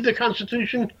supersede the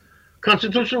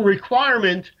constitutional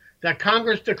requirement that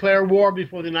Congress declare war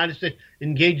before the United States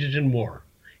engages in war.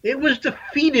 It was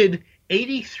defeated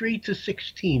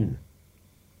 83-16.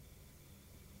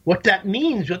 What that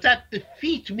means, what that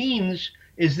defeat means,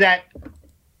 is that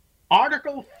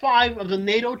Article 5 of the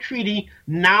NATO Treaty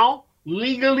now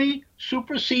legally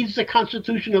supersedes the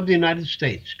Constitution of the United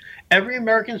States. Every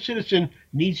American citizen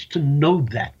needs to know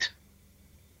that.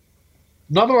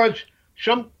 In other words,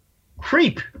 some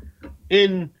creep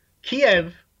in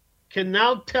Kiev can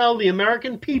now tell the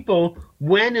American people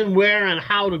when and where and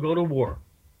how to go to war.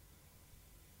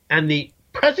 And the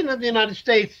President of the United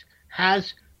States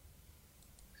has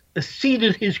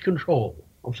ceded his control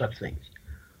of such things.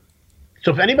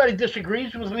 So if anybody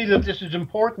disagrees with me that this is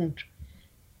important,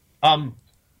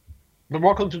 they're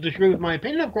welcome to disagree with my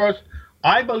opinion, of course.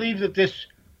 I believe that this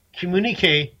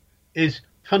communique is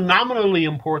phenomenally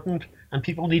important, and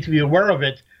people need to be aware of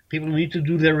it. People need to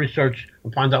do their research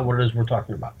and find out what it is we're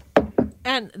talking about.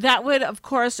 And that would, of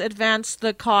course, advance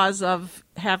the cause of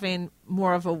having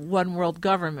more of a one-world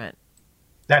government.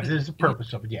 That is the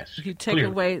purpose of it, yes. You take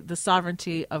away the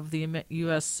sovereignty of the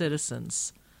U.S.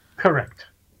 citizens. Correct.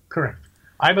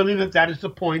 I believe that is the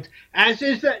point, as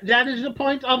is that is the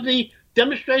point of the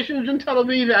demonstrations in Tel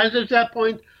Aviv, as is that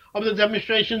point of the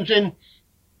demonstrations in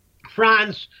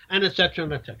France, and et cetera,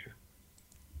 and et cetera.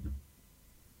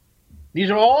 These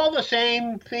are all the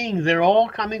same thing. They're all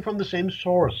coming from the same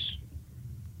source.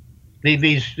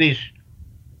 These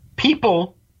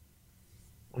people,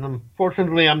 and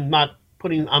unfortunately I'm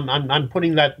putting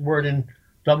that word in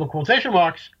double quotation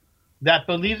marks, that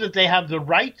believe that they have the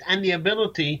right and the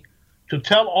ability to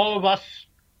tell all of us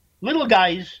little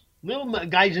guys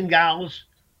and gals,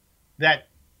 that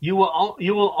you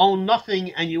will own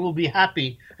nothing and you will be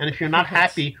happy, and if you're not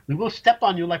happy, we will step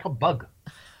on you like a bug.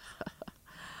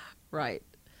 Right.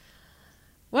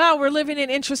 Well, we're living in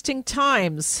interesting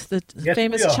times. The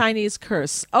famous Chinese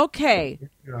curse. Okay.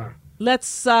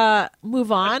 Let's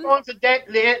move on. Let's go on to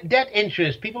debt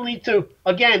interest. People need to,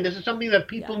 again, this is something that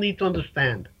people need to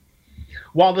understand.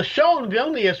 While the show in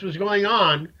Vilnius was going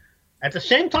on, at the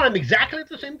same time, exactly at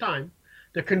the same time,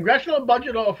 the Congressional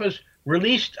Budget Office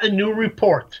released a new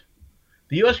report.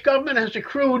 The U.S. government has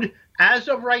accrued, as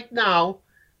of right now,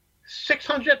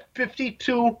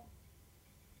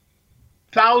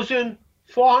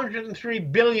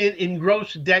 $652,403 billion in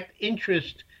gross debt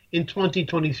interest in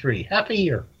 2023, half a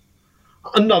year.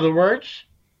 In other words,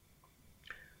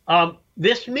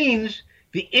 this means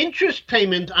the interest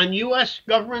payment on U.S.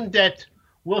 government debt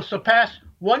will surpass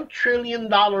 $1 trillion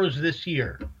this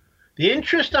year. The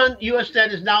interest on U.S.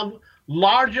 debt is now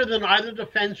larger than either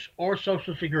defense or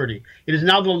Social Security. It is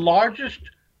now the largest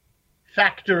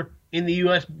factor in the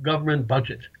U.S. government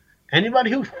budget.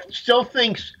 Anybody who still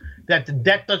thinks that the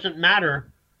debt doesn't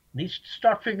matter needs to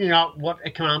start figuring out what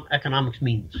economics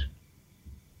means.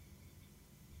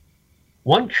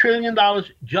 $1 trillion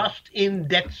just in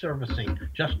debt servicing,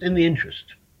 just in the interest.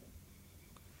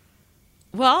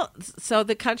 Well, so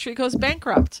the country goes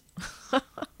bankrupt.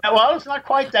 Well, it's not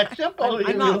quite that simple.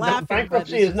 I'm not laughing.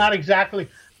 Bankruptcy is not exactly...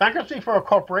 Bankruptcy for a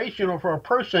corporation or for a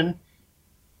person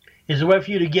is a way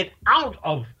for you to get out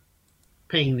of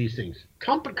paying these things.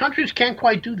 Countries can't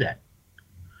quite do that.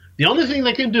 The only thing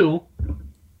they can do,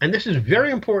 and this is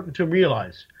very important to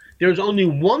realize, there's only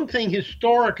one thing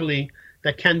historically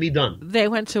that can be done. They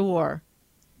went to war.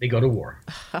 They go to war.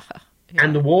 Yeah.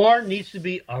 And the war needs to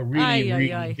be a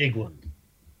really big one.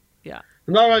 Yeah.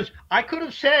 In other words, I could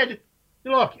have said,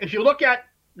 look, if you look at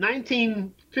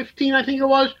 1915, I think it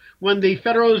was, when the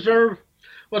Federal Reserve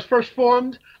was first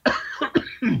formed,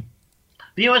 the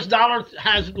U.S. dollar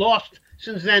has lost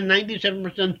since then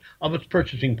 97% of its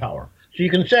purchasing power. So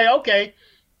you can say, okay,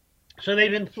 so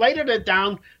they've inflated it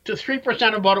down to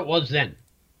 3% of what it was then.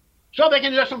 So they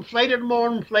can just inflate it more,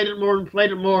 and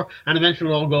eventually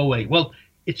it'll all go away. Well,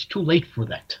 it's too late for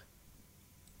that.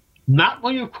 Not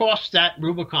when you cross that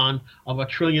Rubicon of $1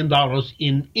 trillion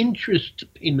in interest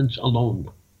payments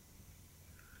alone.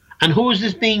 And who is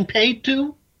this being paid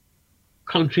to?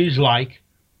 Countries like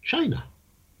China,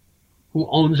 who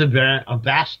owns a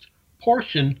vast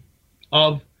portion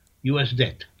of U.S.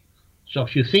 debt. So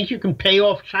if you think you can pay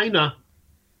off China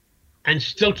and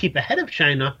still keep ahead of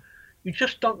China, you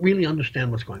just don't really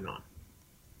understand what's going on.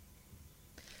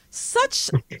 Such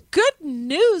good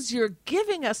news you're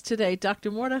giving us today,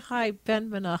 Dr. Mordechai Ben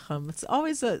Menachem. It's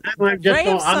always a ray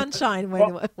of sunshine when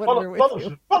we're with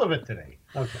you. Full of it today.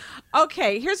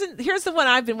 Okay, here's the one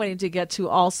I've been waiting to get to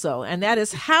also, and that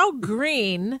is, how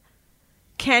green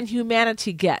can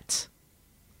humanity get?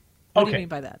 What do you mean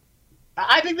by that?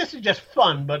 I think this is just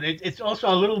fun, but it's also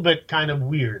a little bit kind of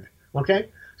weird. Okay?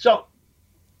 So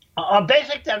a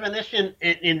basic definition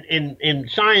in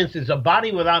science is a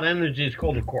body without energy is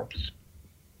called a corpse.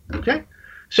 Okay?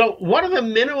 So what are the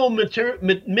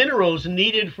minerals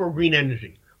needed for green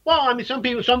energy? Well, I mean, some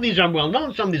of these are well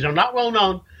known, some of these are not well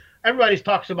known. Everybody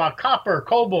talks about copper,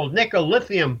 cobalt, nickel,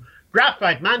 lithium,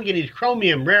 graphite, manganese,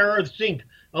 chromium, rare earth, zinc,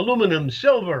 aluminum,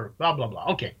 silver, blah, blah, blah.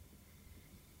 Okay.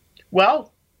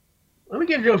 Well, let me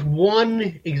give you just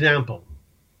one example.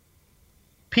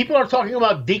 People are talking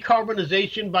about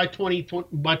decarbonization by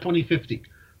 2050.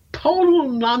 Total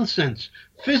nonsense.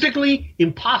 Physically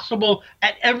impossible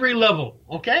at every level,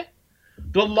 okay?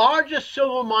 The largest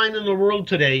silver mine in the world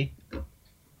today,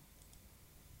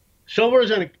 silver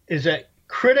is a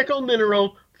critical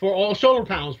mineral for all solar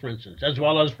panels, for instance, as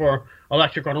well as for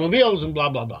electric automobiles and blah,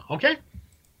 blah, blah, okay?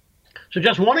 So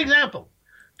just one example.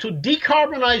 To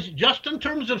decarbonize just in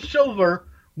terms of silver,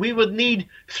 we would need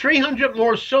 300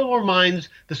 more silver mines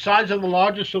the size of the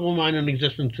largest silver mine in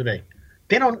existence today.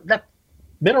 That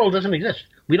mineral doesn't exist.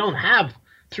 We don't have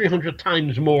 300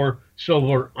 times more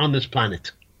silver on this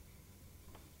planet.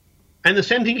 And the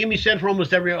same thing can be said for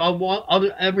almost every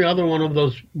other one of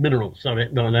those minerals that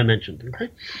I mentioned. Okay?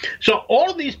 So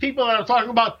all of these people that are talking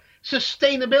about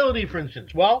sustainability, for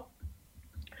instance, well,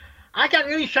 I got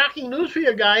really shocking news for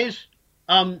you guys.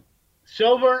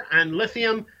 Silver and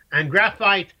lithium and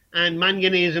graphite and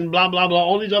manganese and blah, blah, blah,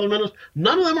 all these other minerals,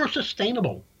 none of them are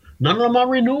sustainable. None of them are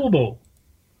renewable.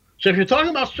 So if you're talking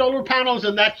about solar panels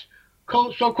and that's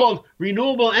so-called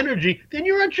renewable energy, then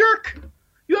you're a jerk.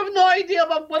 You have no idea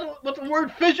about what the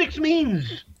word physics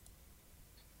means.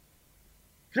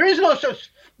 There's no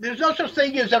such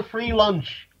thing as a free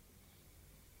lunch.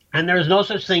 And there's no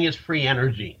such thing as free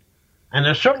energy. And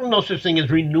there's certainly no such thing as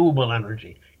renewable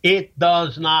energy. It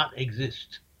does not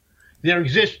exist. There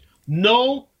exists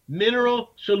no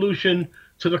mineral solution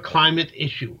to the climate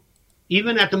issue,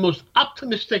 even at the most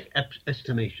optimistic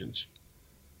estimations.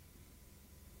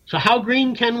 So how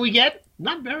green can we get?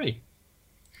 Not very.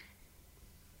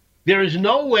 There is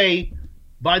no way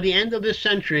by the end of this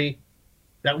century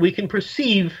that we can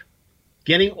perceive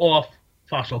getting off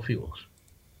fossil fuels.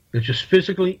 There just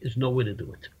physically is no way to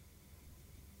do it.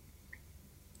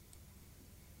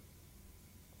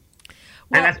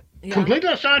 Well, and that's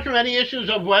completely aside from any issues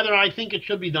of whether I think it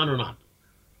should be done or not.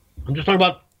 I'm just talking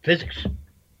about physics.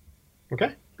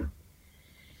 Okay?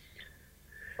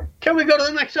 Can we go to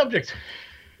the next subject?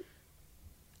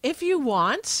 If you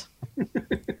want.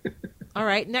 All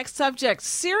right, next subject,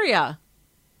 Syria.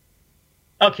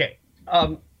 Okay.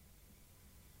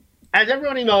 As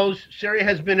everybody knows, Syria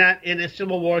has been in a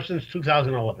civil war since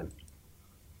 2011.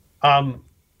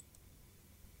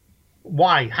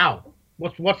 Why? How?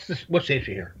 What's the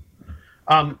issue here?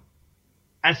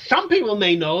 As some people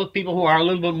may know, people who are a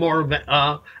little bit more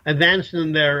advanced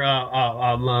in their,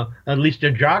 at least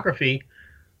their geography,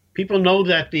 people know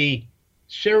that the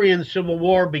Syrian civil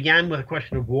war began with a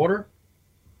question of water,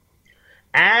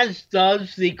 as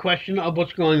does the question of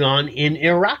what's going on in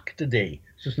Iraq today.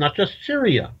 So it's not just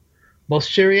Syria. Both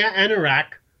Syria and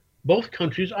Iraq, both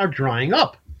countries are drying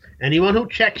up. Anyone who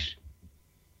checks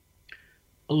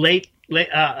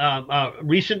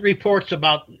recent reports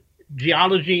about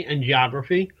geology and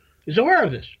geography is aware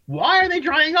of this. Why are they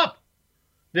drying up?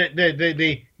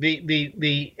 The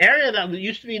area that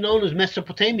used to be known as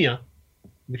Mesopotamia,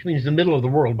 which means the middle of the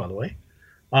world, by the way.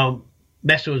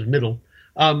 Meso is middle.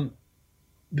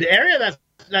 The area that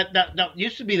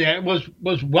used to be there was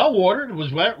well watered,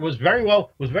 was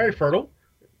very fertile.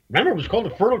 Remember, it was called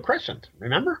the Fertile Crescent.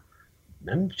 Remember,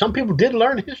 and some people did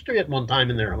learn history at one time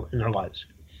in their lives.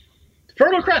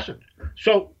 Fertile Crescent.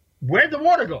 So where'd the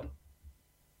water go?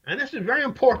 And this is very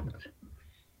important.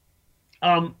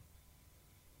 In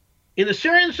the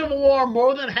Syrian civil war,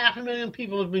 more than 500,000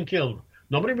 people have been killed.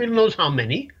 Nobody really knows how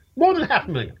many. More than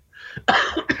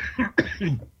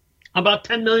 500,000. About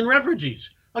 10 million refugees.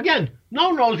 Again, no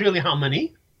one knows really how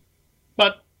many,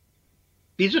 but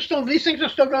these things are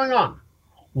still going on.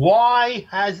 Why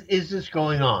is this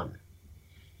going on?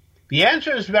 The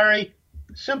answer is very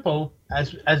simple,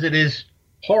 as it is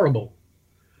horrible.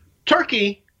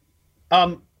 Turkey,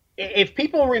 if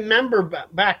people remember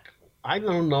back, I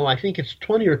don't know, I think it's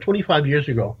 20 or 25 years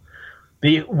ago,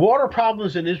 the water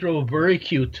problems in Israel were very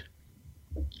acute.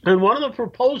 And one of the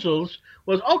proposals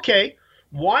was, okay,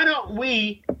 why don't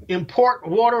we import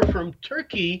water from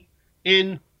Turkey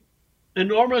in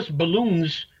enormous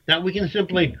balloons that we can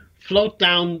simply float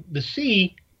down the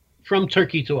sea from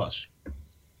Turkey to us?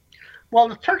 Well,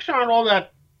 the Turks aren't all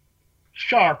that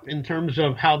sharp in terms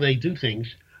of how they do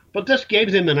things, but this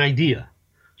gave them an idea.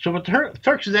 So what the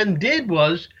Turks then did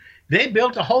was they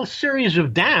built a whole series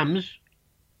of dams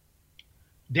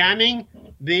damming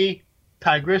the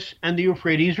Tigris and the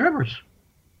Euphrates rivers,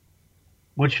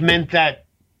 which meant that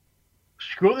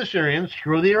screw the Syrians,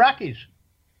 screw the Iraqis.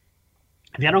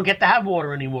 They don't get to have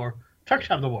water anymore. Turks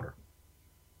have the water.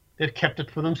 They've kept it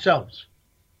for themselves.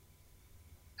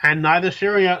 And neither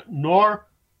Syria nor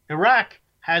Iraq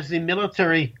has the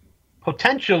military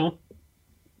potential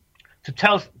to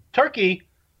tell Turkey,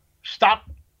 stop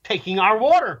taking our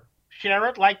water. Share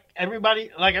it like everybody,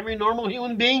 like every normal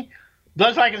human being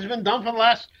does, like it's been done for the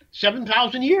last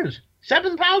 7,000 years.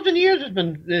 7,000 years has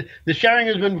been, the sharing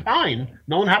has been fine.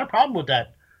 No one had a problem with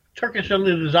that. Turkey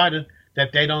suddenly decided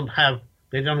that they don't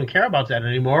care about that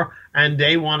anymore, and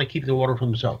they want to keep the water for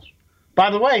themselves. By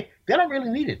the way, they don't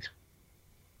really need it.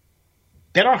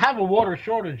 They don't have a water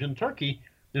shortage in Turkey.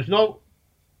 There's no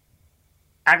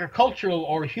agricultural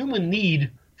or human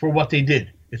need for what they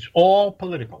did. It's all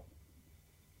political.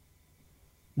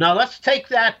 Now let's take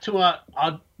that to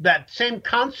that same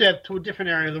concept to a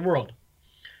different area of the world.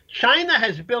 China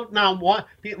has built now one of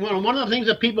the things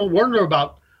that people wonder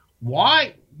about,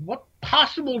 what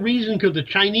possible reason could the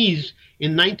Chinese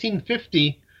in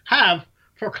 1950 have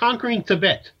for conquering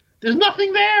Tibet? There's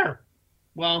nothing there.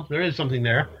 Well, there is something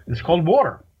there. It's called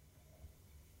water.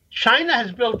 China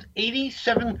has built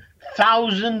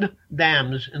 87,000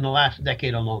 dams in the last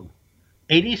decade alone.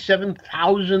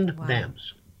 87,000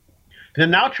 dams. They're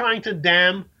now trying to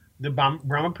dam the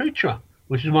Brahmaputra,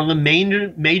 which is one of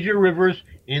the major rivers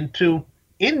into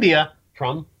India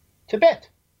from Tibet.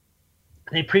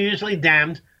 They previously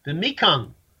dammed the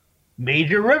Mekong,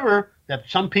 major river that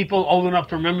some people old enough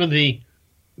to remember the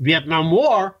Vietnam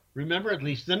War remember at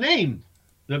least the name.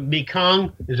 The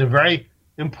Mekong is a very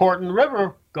important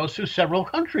river, goes through several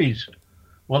countries.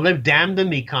 Well, they've dammed the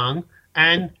Mekong,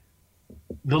 and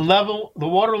the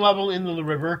water level in the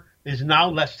river is now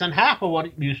less than half of what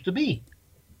it used to be.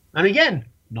 And again,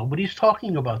 nobody's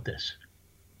talking about this.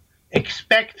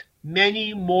 Expect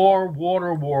many more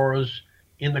water wars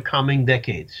in the coming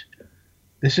decades.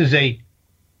 This is a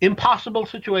impossible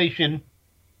situation.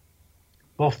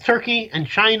 Both Turkey and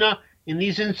China, in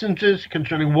these instances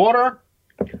concerning water,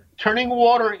 turning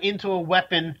water into a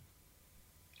weapon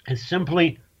is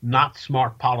simply not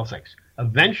smart politics.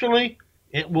 Eventually,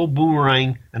 it will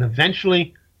boomerang, and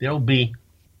eventually there will be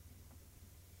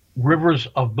rivers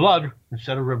of blood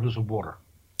instead of rivers of water.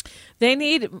 They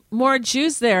need more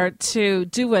Jews there to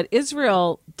do what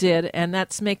Israel did, and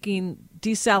that's making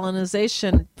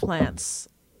desalination plants.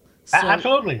 So,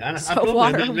 absolutely. So absolutely.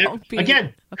 water won't be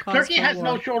again, a cause Turkey for has war.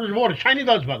 no shortage of water. China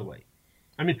does, by the way.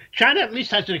 I mean, China at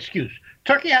least has an excuse.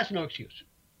 Turkey has no excuse.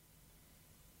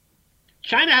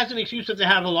 China has an excuse that they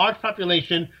have a large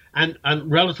population and a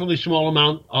relatively small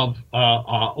amount of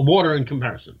water in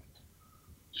comparison.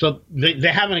 So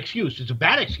they have an excuse. It's a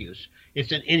bad excuse.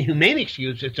 It's an inhumane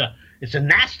excuse. It's a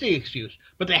nasty excuse.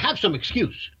 But they have some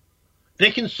excuse.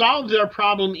 They can solve their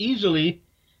problem easily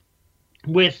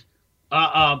with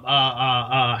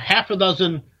half a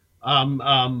dozen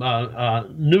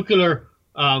nuclear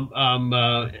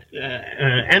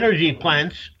energy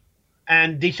plants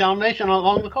and desalination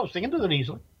along the coast. They can do that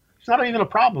easily. It's not even a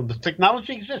problem. The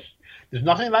technology exists. There's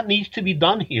nothing that needs to be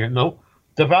done here. No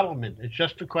development. It's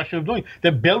just a question of doing.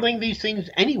 They're building these things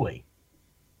anyway.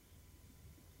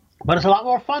 But it's a lot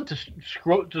more fun to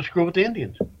screw with the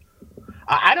Indians.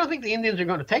 I don't think the Indians are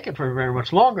going to take it for very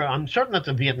much longer. I'm certain that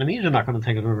the Vietnamese are not going to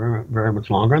take it for very, very much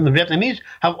longer. And the Vietnamese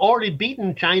have already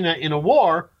beaten China in a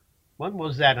war. When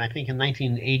was that? I think in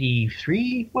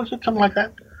 1983, was it? Something like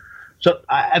that. So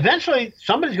eventually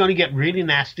somebody's going to get really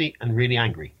nasty and really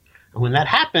angry. And when that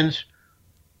happens,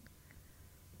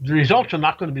 the results are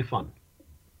not going to be fun.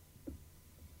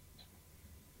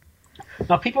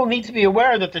 Now, people need to be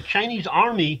aware that the Chinese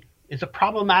army is a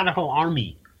problematical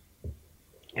army.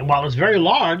 And while it's very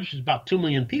large, it's about 2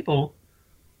 million people,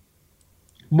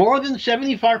 more than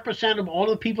 75% of all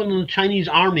the people in the Chinese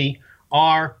army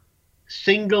are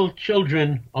single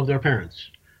children of their parents.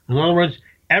 In other words,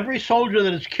 every soldier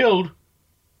that is killed,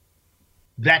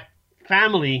 that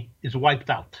family is wiped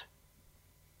out.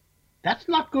 That's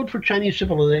not good for Chinese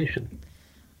civilization.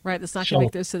 Right, that's not going to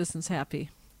make their citizens happy.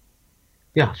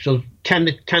 Yeah, so can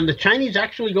the Chinese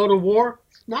actually go to war?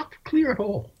 It's not clear at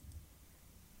all.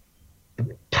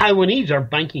 The Taiwanese are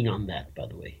banking on that, by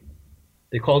the way.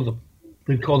 They call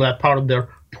that part of their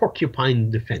porcupine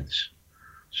defense.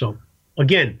 So,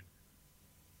 again,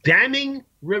 damming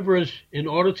rivers in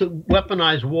order to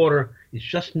weaponize water is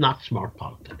just not smart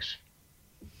politics.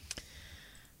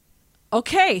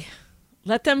 Okay,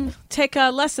 let them take a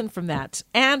lesson from that.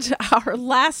 And our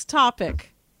last topic.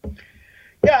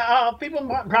 Yeah, people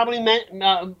probably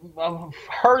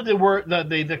heard the word,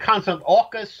 the concept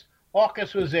AUKUS.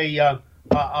 AUKUS was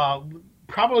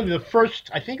probably the first,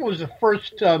 I think it was the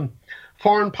first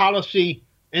foreign policy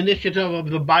initiative of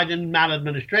the Biden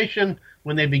maladministration.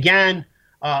 When they began,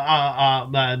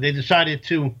 they decided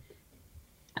to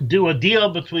do a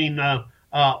deal between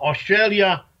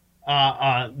Australia,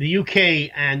 the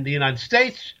UK, and the United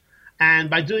States.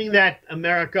 And by doing that,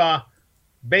 America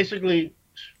basically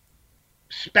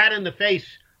spat in the face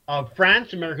of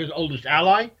France, America's oldest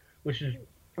ally, which is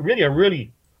really a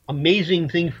really amazing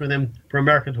thing for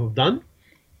America to have done.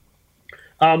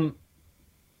 And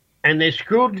they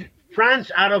screwed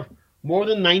France out of more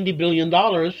than $90 billion.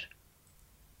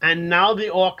 And now the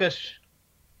AUKUS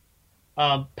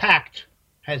pact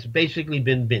has basically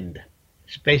been binned.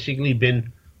 It's basically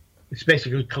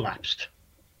collapsed.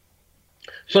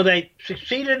 So they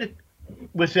succeeded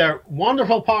with their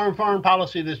wonderful foreign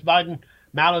policy, this Biden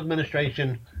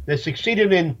maladministration. They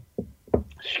succeeded in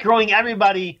screwing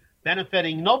everybody,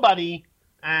 benefiting nobody,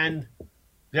 and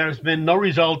there's been no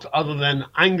result other than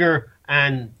anger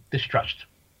and distrust.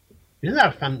 Isn't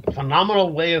that a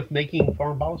phenomenal way of making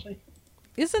foreign policy?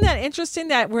 Isn't that interesting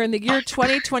that we're in the year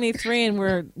 2023 and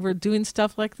we're doing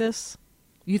stuff like this?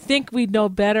 You think we'd know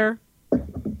better?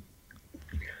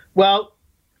 Well,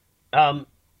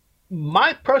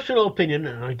 my personal opinion,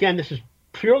 and again, this is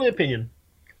purely opinion,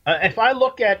 if I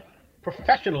look at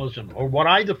professionalism, or what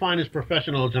I define as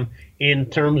professionalism in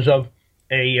terms of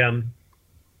a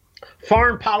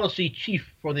foreign policy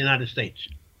chief for the United States,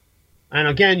 And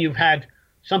again, you've had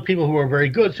some people who are very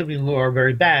good, some people who are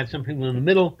very bad, some people in the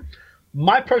middle.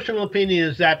 My personal opinion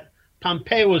is that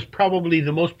Pompeo was probably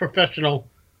the most professional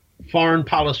foreign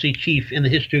policy chief in the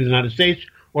history of the United States,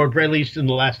 or at the very least in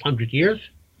the last 100 years.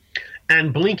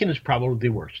 And Blinken is probably the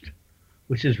worst,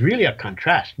 which is really a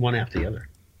contrast, one after the other.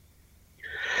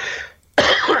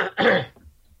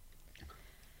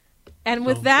 And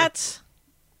with that,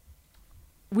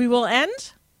 we will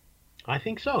end? I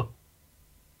think so.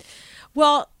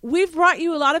 Well, we've brought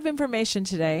you a lot of information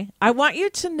today. I want you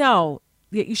to know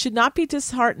that you should not be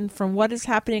disheartened from what is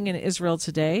happening in Israel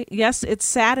today. Yes, it's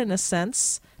sad in a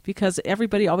sense because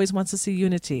everybody always wants to see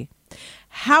unity.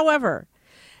 However,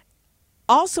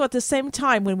 also at the same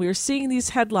time, when we're seeing these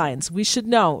headlines, we should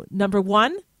know, number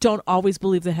one, don't always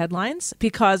believe the headlines,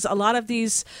 because a lot of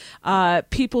these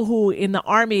people who in the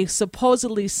army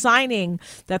supposedly signing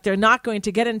that they're not going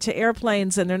to get into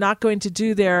airplanes and they're not going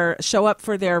to show up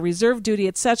for their reserve duty,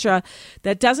 etc.,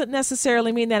 that doesn't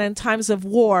necessarily mean that in times of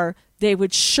war they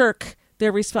would shirk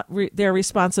their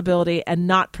responsibility and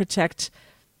not protect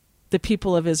the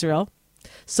people of Israel.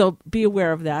 So be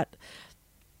aware of that.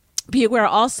 Be aware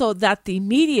also that the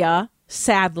media,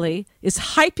 sadly, is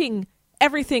hyping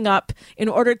everything up in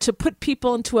order to put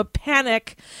people into a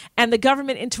panic and the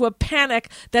government into a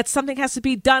panic that something has to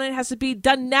be done. It has to be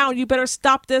done now. You better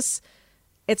stop this.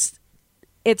 It's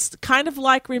kind of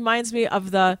like, reminds me of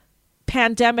the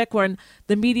pandemic when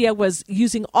the media was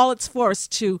using all its force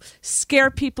to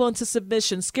scare people into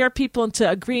submission, scare people into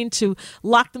agreeing to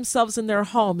lock themselves in their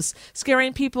homes,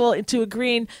 scaring people into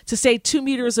agreeing to stay 2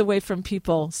 meters away from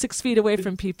people, 6 feet away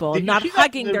from people, and not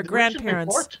hugging their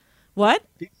grandparents. What?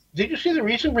 Did you see the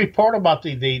recent report about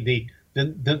the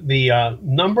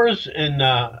numbers in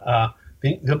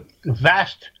the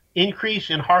vast increase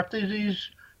in heart disease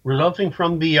resulting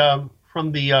from the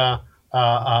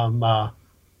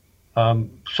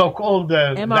so-called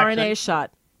mRNA vaccine?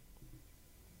 shot?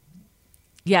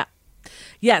 Yeah.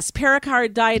 Yes,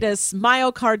 pericarditis,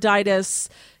 myocarditis,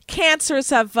 cancers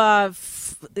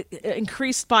have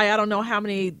increased by I don't know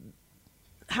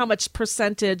how much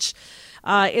percentage.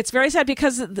 It's very sad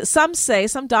because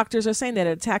some doctors are saying that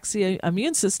it attacks the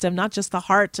immune system, not just the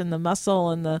heart and the muscle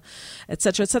and the et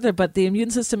cetera, but the immune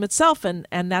system itself, and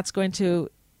that's going to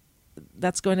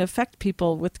affect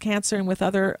people with cancer and with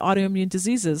other autoimmune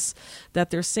diseases that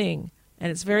they're seeing. And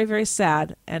it's very, very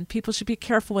sad. And people should be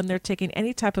careful when they're taking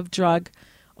any type of drug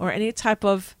or any type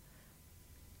of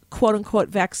quote-unquote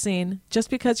vaccine. Just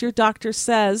because your doctor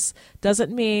says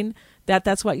doesn't mean that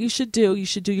that's what you should do. You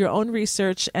should do your own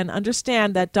research and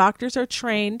understand that doctors are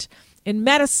trained in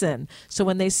medicine. So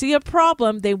when they see a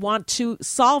problem, they want to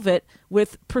solve it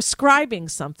with prescribing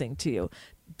something to you.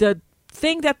 The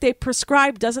thing that they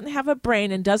prescribe doesn't have a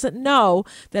brain and doesn't know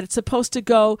that it's supposed to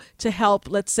go to help,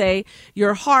 let's say,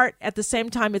 your heart at the same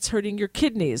time it's hurting your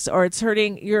kidneys or it's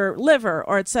hurting your liver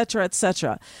or et cetera, et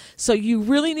cetera. So you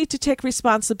really need to take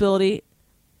responsibility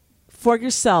for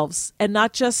yourselves and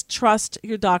not just trust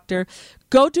your doctor.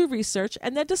 Go do research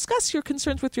and then discuss your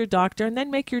concerns with your doctor and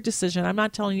then make your decision. I'm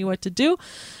not telling you what to do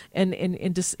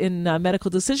in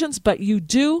medical decisions, but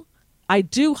I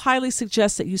do highly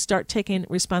suggest that you start taking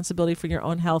responsibility for your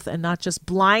own health and not just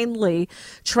blindly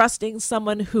trusting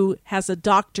someone who has a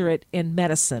doctorate in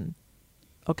medicine.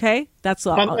 Okay? That's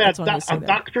all. A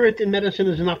doctorate in medicine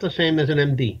is not the same as an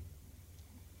MD.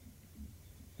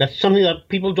 That's something that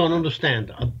people don't understand.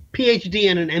 A PhD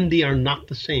and an MD are not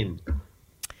the same.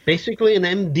 Basically, an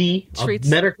MD, a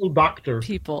medical doctor,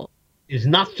 is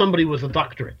not somebody with a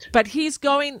doctorate. But he's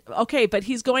going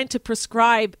to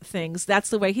prescribe things. That's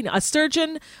the way a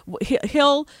surgeon,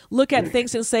 he'll look at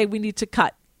things and say we need to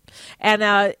cut, and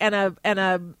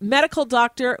a medical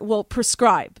doctor will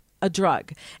prescribe a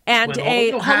drug, and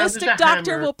a holistic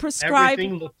doctor will prescribe.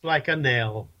 Everything looks like a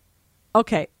nail.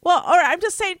 Okay. Well, all right. I'm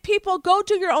just saying, people, go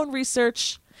do your own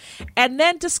research and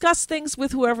then discuss things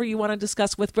with whoever you want to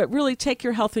discuss with, but really take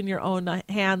your health in your own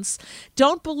hands.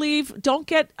 Don't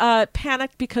get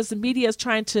panicked because the media is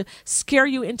trying to scare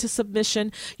you into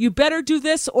submission. You better do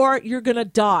this or you're going to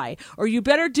die, or you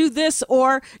better do this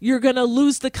or you're going to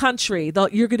lose the country.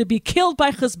 You're going to be killed by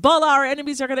Hezbollah. Our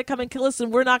enemies are going to come and kill us,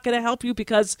 and we're not going to help you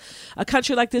because a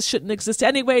country like this shouldn't exist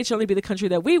anyway. It should only be the country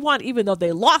that we want, even though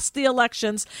they lost the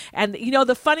elections. And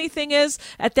the funny thing is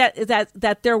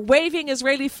that they're waving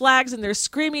Israeli flags and they're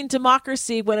screaming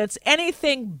democracy when it's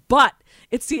anything but.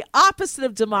 It's the opposite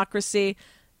of democracy.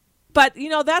 But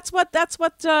that's what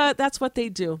they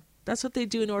do. That's what they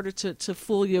do in order to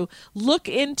fool you. Look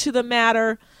into the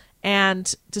matter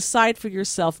and decide for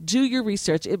yourself. Do your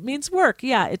research. It means work.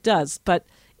 Yeah, it does. But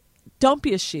don't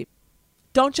be a sheep.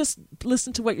 Don't just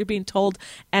listen to what you're being told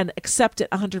and accept it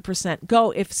 100%.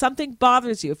 Go. If something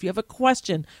bothers you, if you have a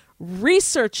question,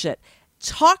 research it.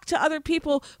 Talk to other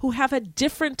people who have a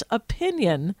different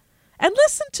opinion and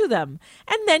listen to them.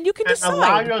 And then you can decide.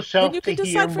 Allow yourself then you can to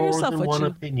decide hear for more yourself than what one you...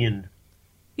 opinion.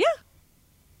 Yeah.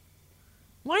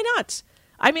 Why not?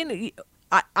 I mean,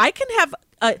 I can have...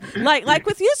 like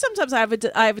with you, sometimes I have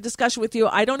a discussion with you.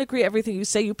 I don't agree everything you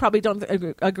say. You probably don't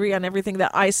agree on everything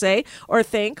that I say or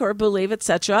think or believe,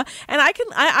 etc. And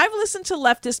I've listened to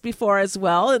leftists before as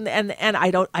well, and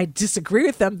I disagree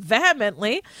with them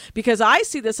vehemently because I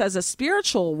see this as a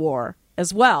spiritual war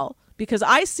as well. Because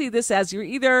I see this as you're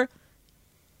either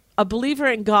a believer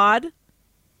in God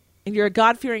and you're a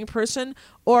God-fearing person,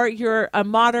 or you're a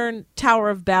modern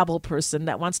Tower of Babel person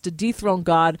that wants to dethrone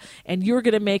God, and you're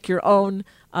going to make your own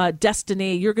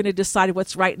destiny. You're going to decide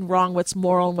what's right and wrong, what's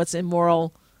moral and what's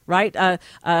immoral, right?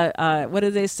 What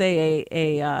do they say?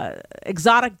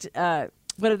 Exotic...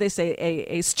 what do they say?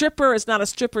 A stripper is not a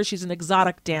stripper. She's an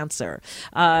exotic dancer.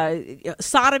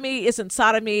 Sodomy isn't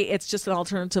sodomy. It's just an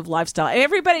alternative lifestyle.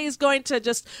 Everybody's going to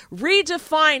just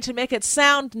redefine to make it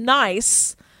sound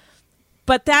nice,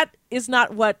 but that is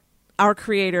not what our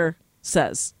Creator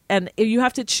says. And you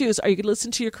have to choose. Are you going to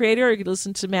listen to your Creator, or are you going to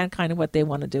listen to mankind and what they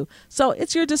want to do? So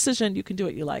it's your decision. You can do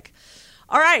what you like.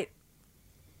 All right.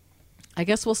 I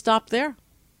guess we'll stop there.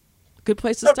 Good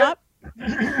place to stop.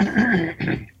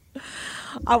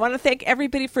 I want to thank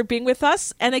everybody for being with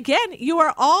us. And again, you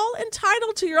are all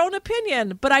entitled to your own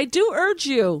opinion, but I do urge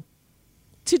you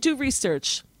to do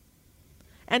research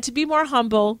and to be more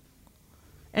humble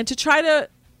and to try to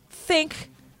think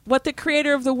what the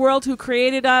Creator of the world, who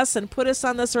created us and put us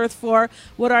on this earth for,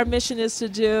 what our mission is to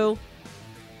do,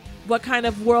 what kind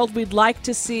of world we'd like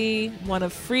to see, one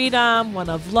of freedom, one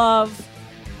of love,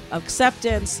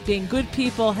 acceptance, being good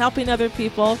people, helping other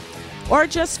people, or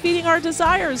just feeding our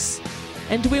desires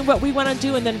and doing what we want to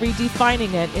do and then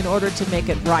redefining it in order to make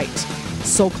it right,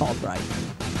 so-called right.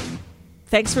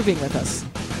 Thanks for being with us.